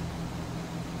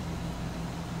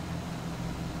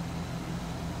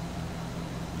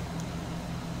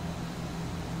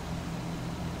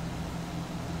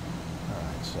 All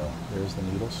right, so there's the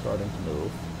needle starting to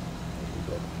move as we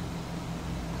get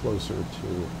closer to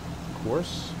the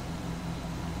course.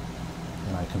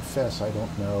 And I confess I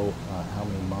don't know how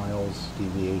many miles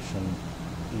deviation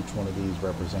each one of these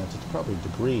represents. It's probably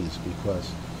degrees because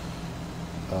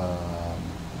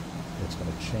it's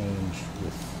going to change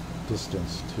with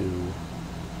distance to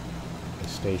a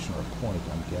station or point,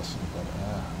 I'm guessing, but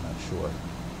I'm not sure.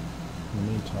 In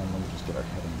the meantime, let me just get our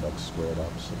heading duct squared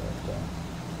up so that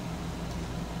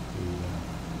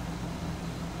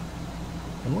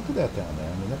and look at that down there.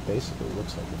 I mean, that basically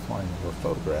looks like you're flying over a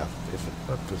photograph if it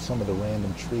weren't for some of the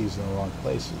random trees in the wrong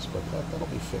places, but that'll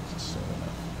be fixed soon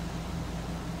enough.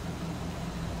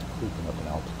 Creeping up in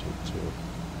altitude too.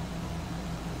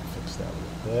 Fix that a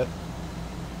little bit.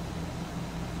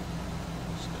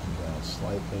 Just come down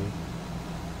slightly.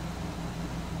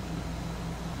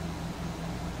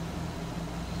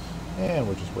 And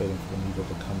we're just waiting for the needle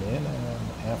to come in,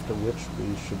 and after which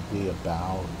we should be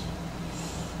about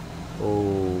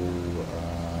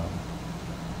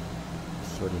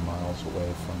 30 miles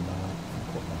away from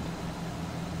Portland.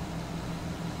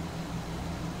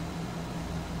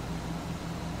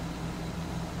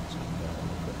 Let's come down a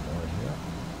little bit more here.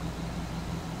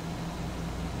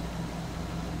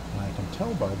 And I can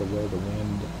tell by the way the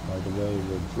wind, by the way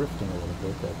we're drifting a little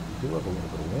bit, that we do have a little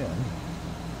bit of wind.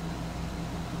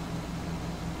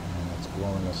 And it's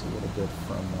blowing us a little bit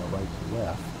from right to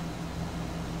left.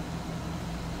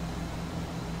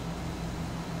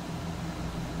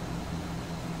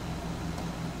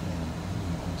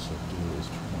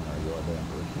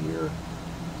 Here,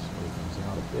 smooth things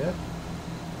out a bit.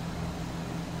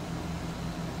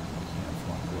 Can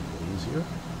fly a little bit easier.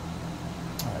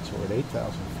 Alright, so we're at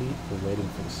 8,000 feet. We're waiting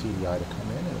for the CDI to come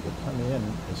in, and it will come in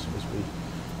as soon as we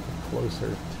get closer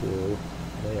to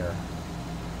there.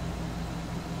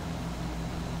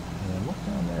 And look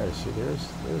down there. See,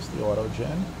 there's the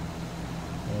autogen,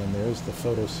 and there's the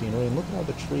photo scenery. And look at how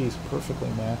the trees perfectly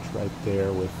match right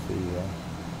there with the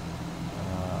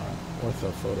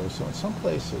ortho photo. So in some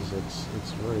places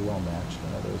it's very well matched,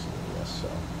 and others a little less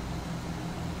so.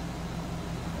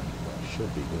 And what I should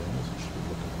be doing is I should be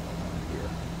looking around here.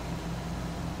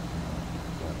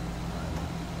 But I'm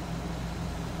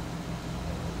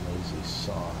a lazy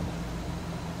sod.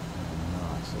 I'm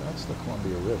not. So that's the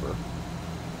Columbia River.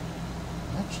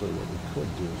 Actually, what we could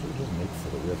do is we just make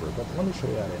for the river, but let me show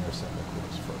you how to intercept the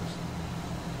course first.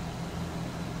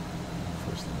 The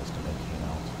first thing is to maintain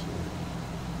altitude.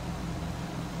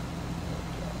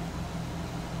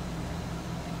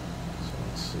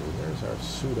 There's our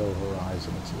pseudo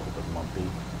horizon. It's a little bit lumpy.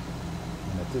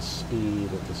 And at this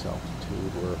speed, at this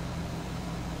altitude, we're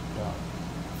about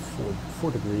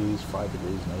 4 degrees, 5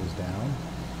 degrees nose down.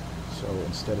 So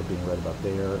instead of being right about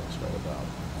there, it's right about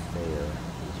there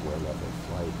is where level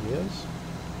flight is.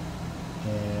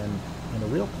 And in a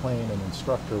real plane, an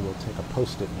instructor will take a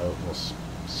post-it note and will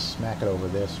smack it over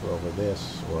this, or over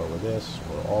this, or over this,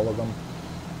 or all of them,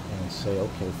 and say,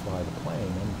 okay, fly the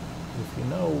plane. And if you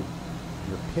know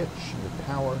your pitch and your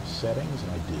power settings,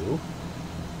 and I do,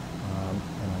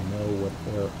 and I know what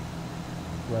they're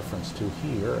referenced to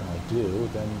here, and I do,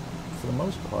 then for the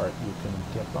most part you can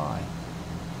get by,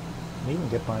 and even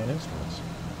get by in instruments.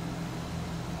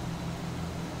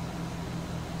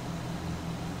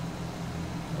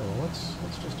 Well, let's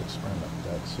just experiment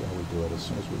that, see how we do it as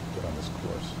soon as we get on this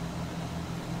course.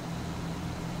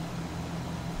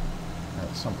 And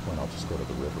at some point I'll just go to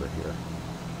the river here.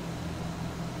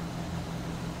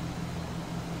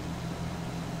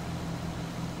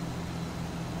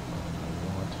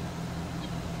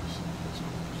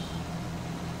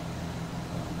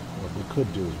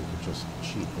 Could do is we could just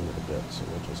cheat a little bit, so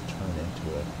we'll just turn into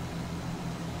it.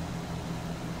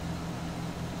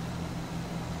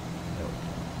 There we go.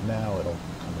 Now it'll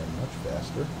come in much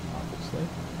faster, obviously.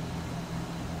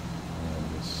 And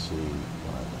let's see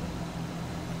what I mean.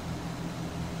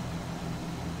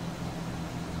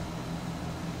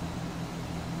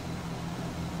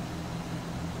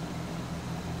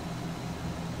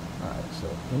 Alright, so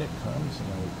in it comes, and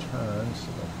then we turn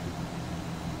so that we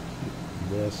keep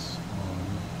this on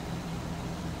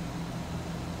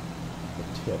the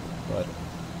tip, but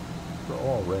we're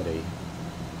already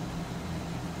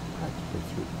practically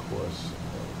through the course.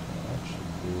 That should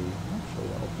be, actually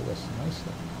that'll fit us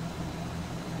nicely.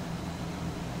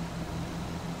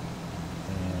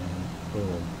 And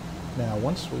boom. Now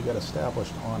once we get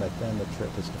established on it, then the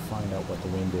trick is to find out what the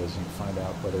wind is and find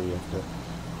out whether you have to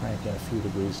crank in a few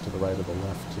degrees to the right or the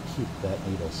left to keep that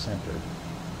needle centered.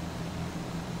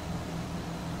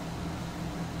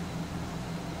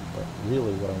 But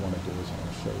really what I want to do is I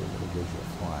want to show you a little visual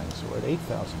flying. So we're at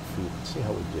 8,000 feet. Let's see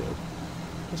how we do.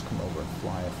 Just come over and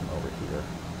fly it from over here.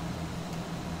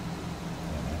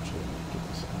 And actually, let me get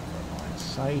this out of our line of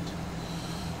sight.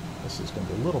 This is going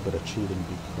to be a little bit of cheating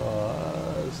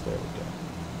because, there we go.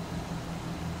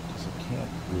 Because it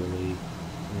can't really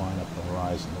line up the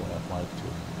horizon the way I'd like to.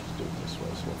 Just do it this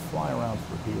way. So we'll fly around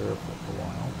for here for a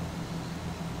while.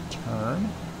 Turn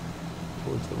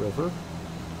towards the river.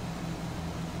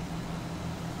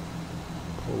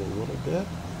 Pull a little bit,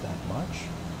 not that much,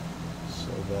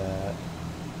 so that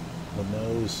the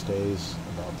nose stays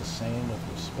about the same with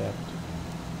respect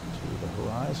to the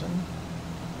horizon.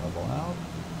 Level out.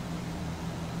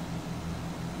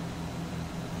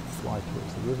 Fly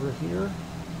towards the river here.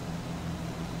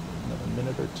 Another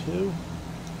minute or two.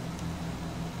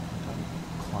 I think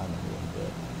I'm climbing a little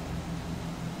bit.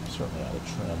 I'm certainly out of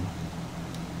trim.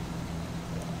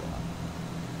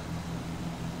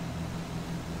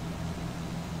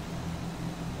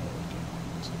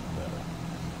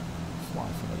 Fly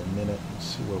for another minute and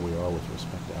see where we are with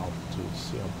respect to altitude,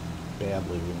 see how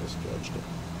badly we misjudged it.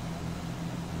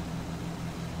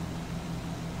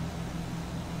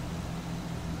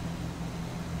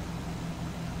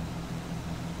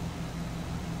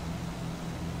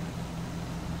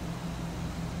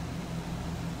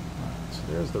 Alright, so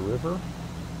there's the river.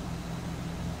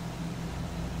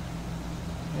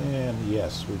 And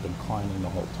yes, we've been climbing the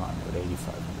whole time. We're at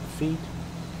 8,500 feet.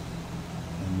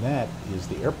 And that is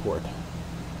the airport.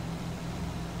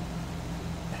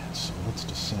 And so let's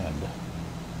descend.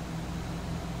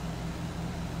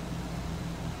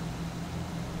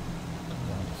 Come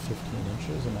down to 15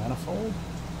 inches of manifold.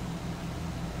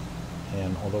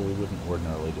 And although we wouldn't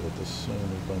ordinarily do it this soon,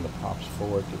 we bring the props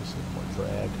forward, give us a little more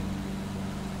drag.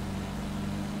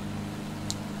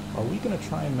 Are we going to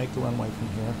try and make the runway from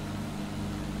here?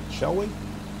 Shall we?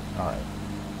 Alright.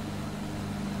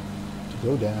 To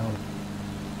go down,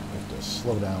 we have to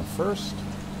slow down first.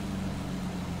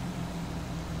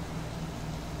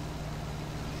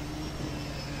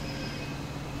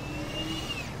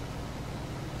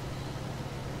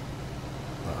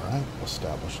 Alright, we'll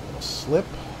establish a little slip.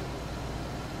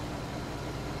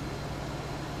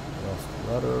 Left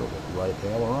rudder with right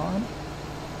aileron.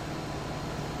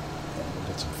 And we'll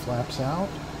get some flaps out.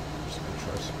 Just make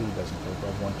sure our speed doesn't go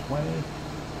above 120.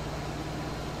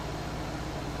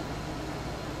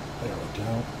 There we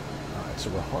go. Alright, so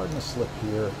we're hard in the slip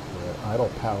here. We're at idle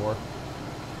power.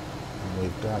 And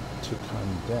we've got to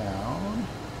come down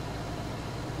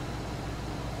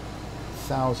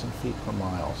 1,000 feet per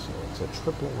mile. So it's a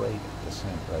triple rate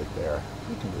descent right there.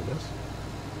 We can do this.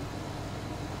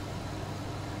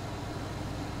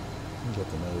 Get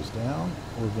the nose down.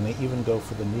 We're going to even go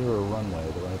for the nearer runway,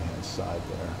 the right-hand side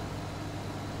there.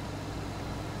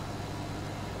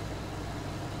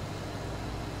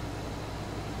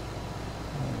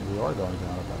 We are going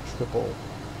down about triple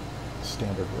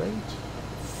standard rate,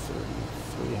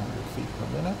 3,300 feet per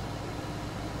minute.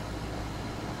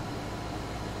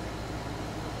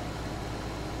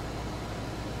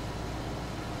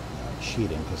 Now I'm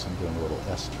cheating because I'm doing a little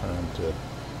S-turn to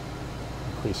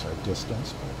increase our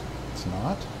distance, but it's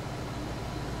not.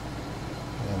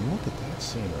 And look at that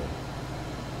scenery.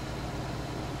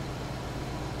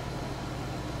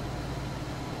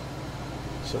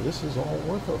 So this is all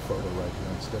ortho photo right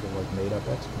here instead of like made up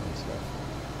X-plane stuff.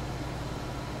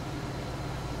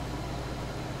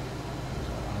 There's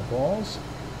our eyeballs.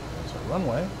 There's our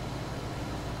runway.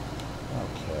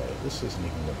 Okay, this isn't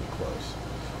even going to be close.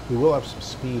 We will have some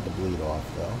speed to bleed off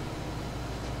though.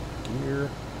 Gear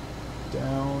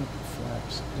down,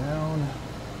 flaps down.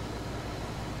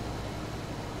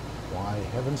 Why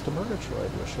heavens to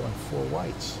Murgatroyd, we're showing 4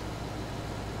 whites.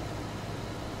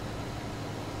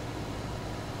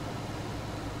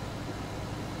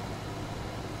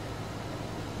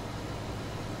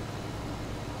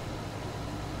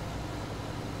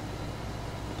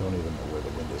 Don't even know where the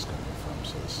wind is coming from,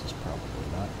 so this is probably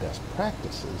not best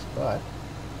practices, but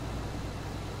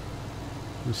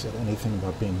who said anything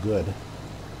about being good?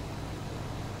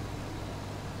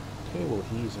 Okay, we'll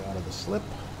ease out of the slip.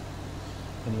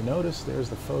 And you notice there's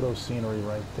the photo scenery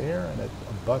right there, and it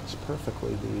abuts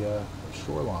perfectly the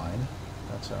shoreline.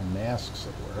 That's our masks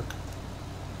at work.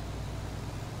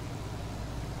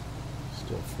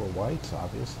 Still 4 whites,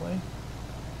 obviously.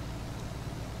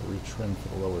 Retrim for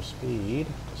the lower speed,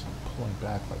 because I'm pulling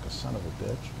back like a son of a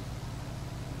bitch.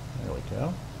 There we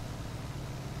go.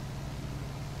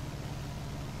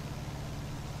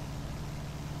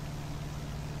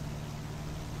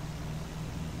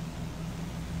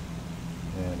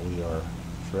 And we are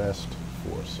dressed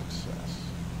for success.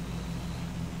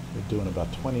 We're doing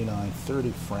about 29,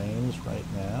 30 frames right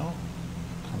now.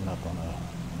 Coming up on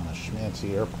a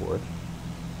schmancy airport.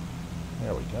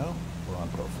 There we go. We're on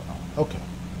profile. Okay.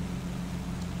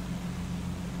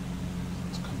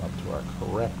 Let's come up up to our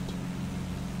correct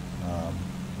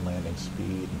landing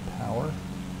speed and power.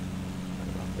 Right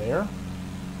about there.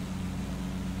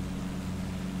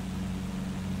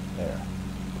 There.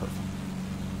 Perfect.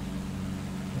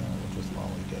 And we'll just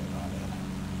lollygag on in.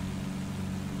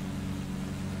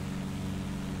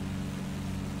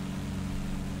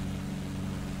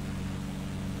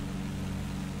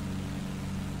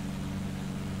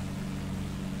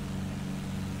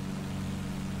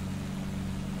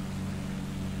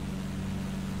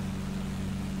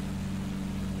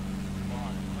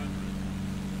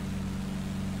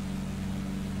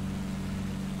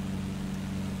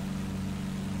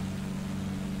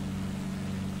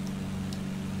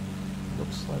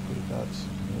 Looks like we got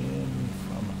some wind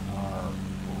from our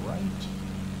right.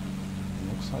 It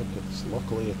looks like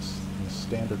luckily it's in the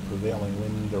standard prevailing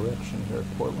wind direction here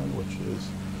at Portland, which is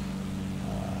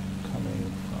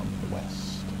coming from the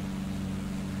west.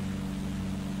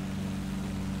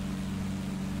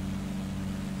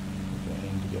 We're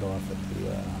going to get off at the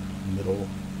middle,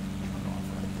 turn off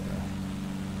right there.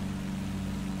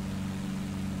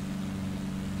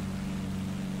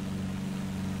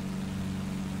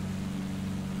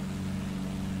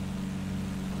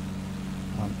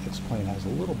 This plane has a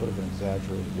little bit of an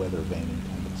exaggerated weather vaning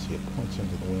tendency. It points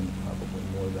into the wind probably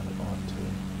more than it ought to.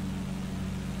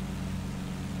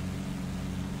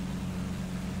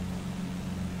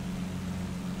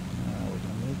 We're going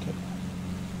to make it?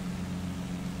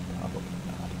 Probably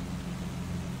not.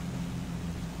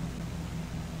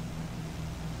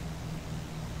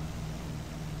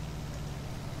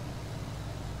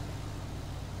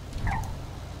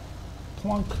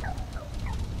 Plunk.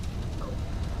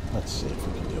 Let's see if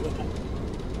we can do it.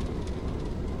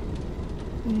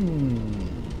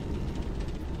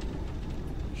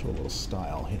 Show a little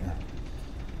style here.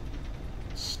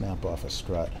 Snap off a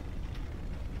strut.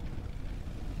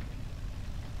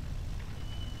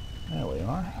 There we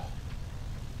are.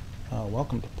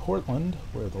 Welcome to Portland,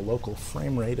 where the local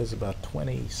frame rate is about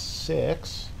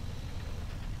 26,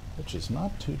 which is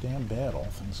not too damn bad, all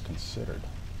things considered.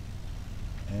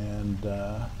 And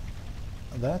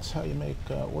that's how you make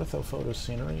ortho photo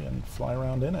scenery and fly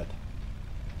around in it.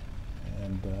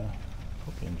 And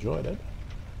hope you enjoyed it.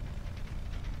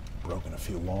 Broken a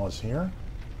few laws here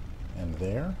and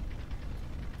there,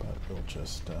 but we'll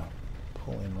just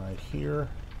pull in right here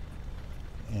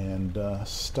and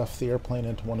stuff the airplane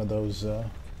into one of those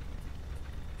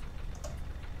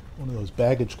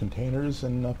baggage containers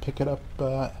and pick it up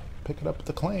at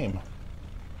the claim.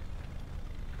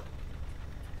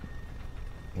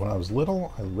 When I was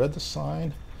little, I read the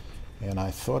sign, and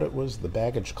I thought it was the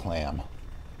baggage clam.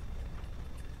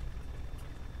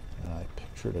 And I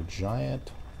pictured a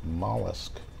giant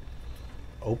mollusk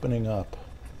opening up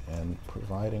and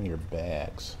providing your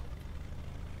bags.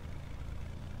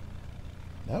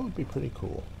 That would be pretty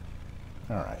cool.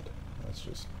 All right, let's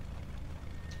just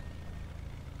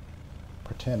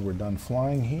pretend we're done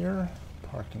flying here.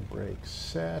 Parking brake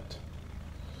set.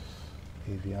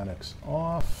 Avionics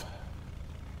off.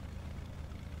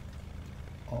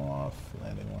 Off,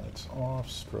 landing lights off,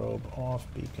 strobe off,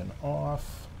 beacon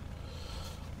off,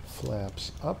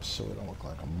 flaps up so we don't look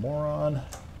like a moron.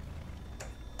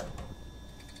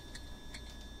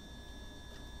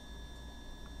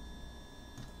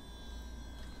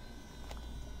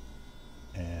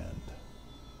 And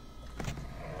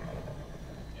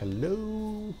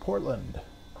hello, Portland.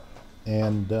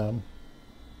 And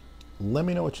let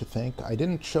me know what you think. I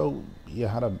didn't show you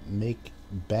how to make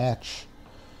batch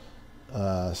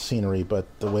scenery, but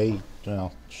the way,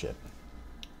 well, shit.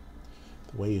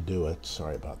 The way you do it,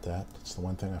 sorry about that, that's the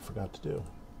one thing I forgot to do,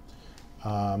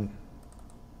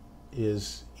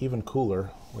 is even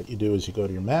cooler. What you do is you go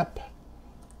to your map,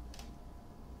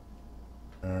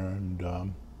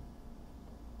 and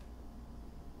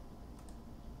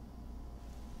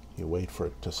you wait for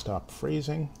it to stop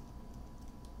freezing.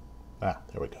 Ah,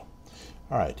 there we go.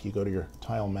 All right, you go to your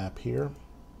tile map here.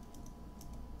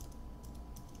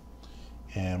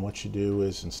 And what you do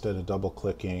is, instead of double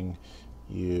clicking,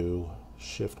 you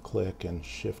shift click and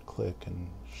shift click and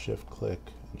shift click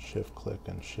and shift click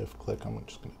and shift click. I'm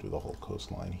just going to do the whole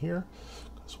coastline here,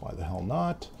 because why the hell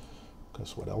not?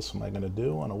 Because what else am I going to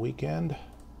do on a weekend?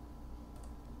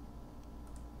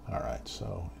 All right,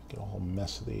 so get a whole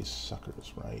mess of these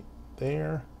suckers right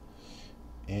there.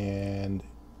 And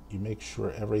you make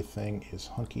sure everything is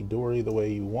hunky-dory the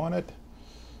way you want it.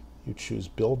 You choose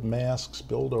build masks,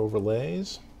 build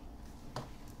overlays.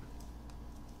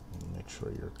 And make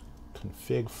sure your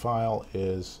config file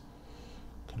is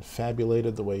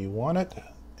confabulated the way you want it.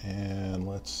 And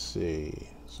let's see,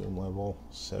 zoom level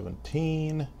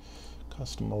 17,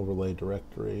 custom overlay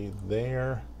directory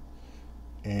there,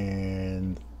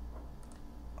 and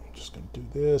I'm just going to do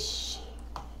this,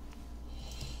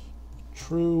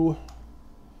 true,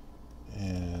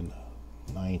 and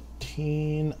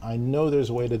 19. I know there's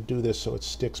a way to do this so it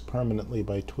sticks permanently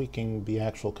by tweaking the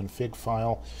actual config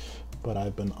file, but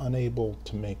I've been unable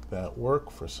to make that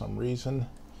work for some reason.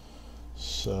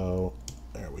 So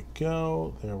there we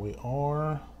go, there we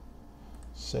are.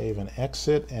 Save and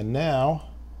exit, and now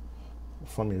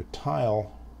from your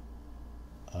tile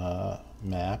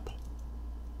map,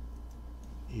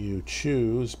 you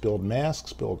choose build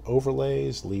masks, build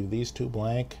overlays, leave these two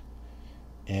blank,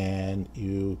 and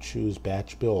you choose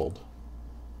batch build,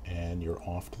 and you're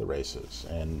off to the races.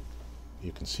 And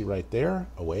you can see right there,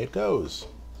 away it goes.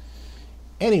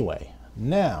 Anyway,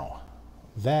 now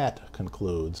that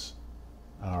concludes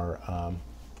our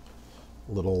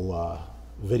little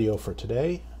video for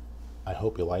today. I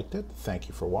hope you liked it. Thank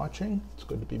you for watching. It's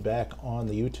good to be back on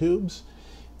the YouTubes,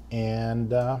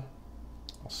 and I'll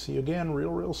see you again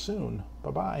real soon.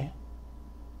 Bye-bye.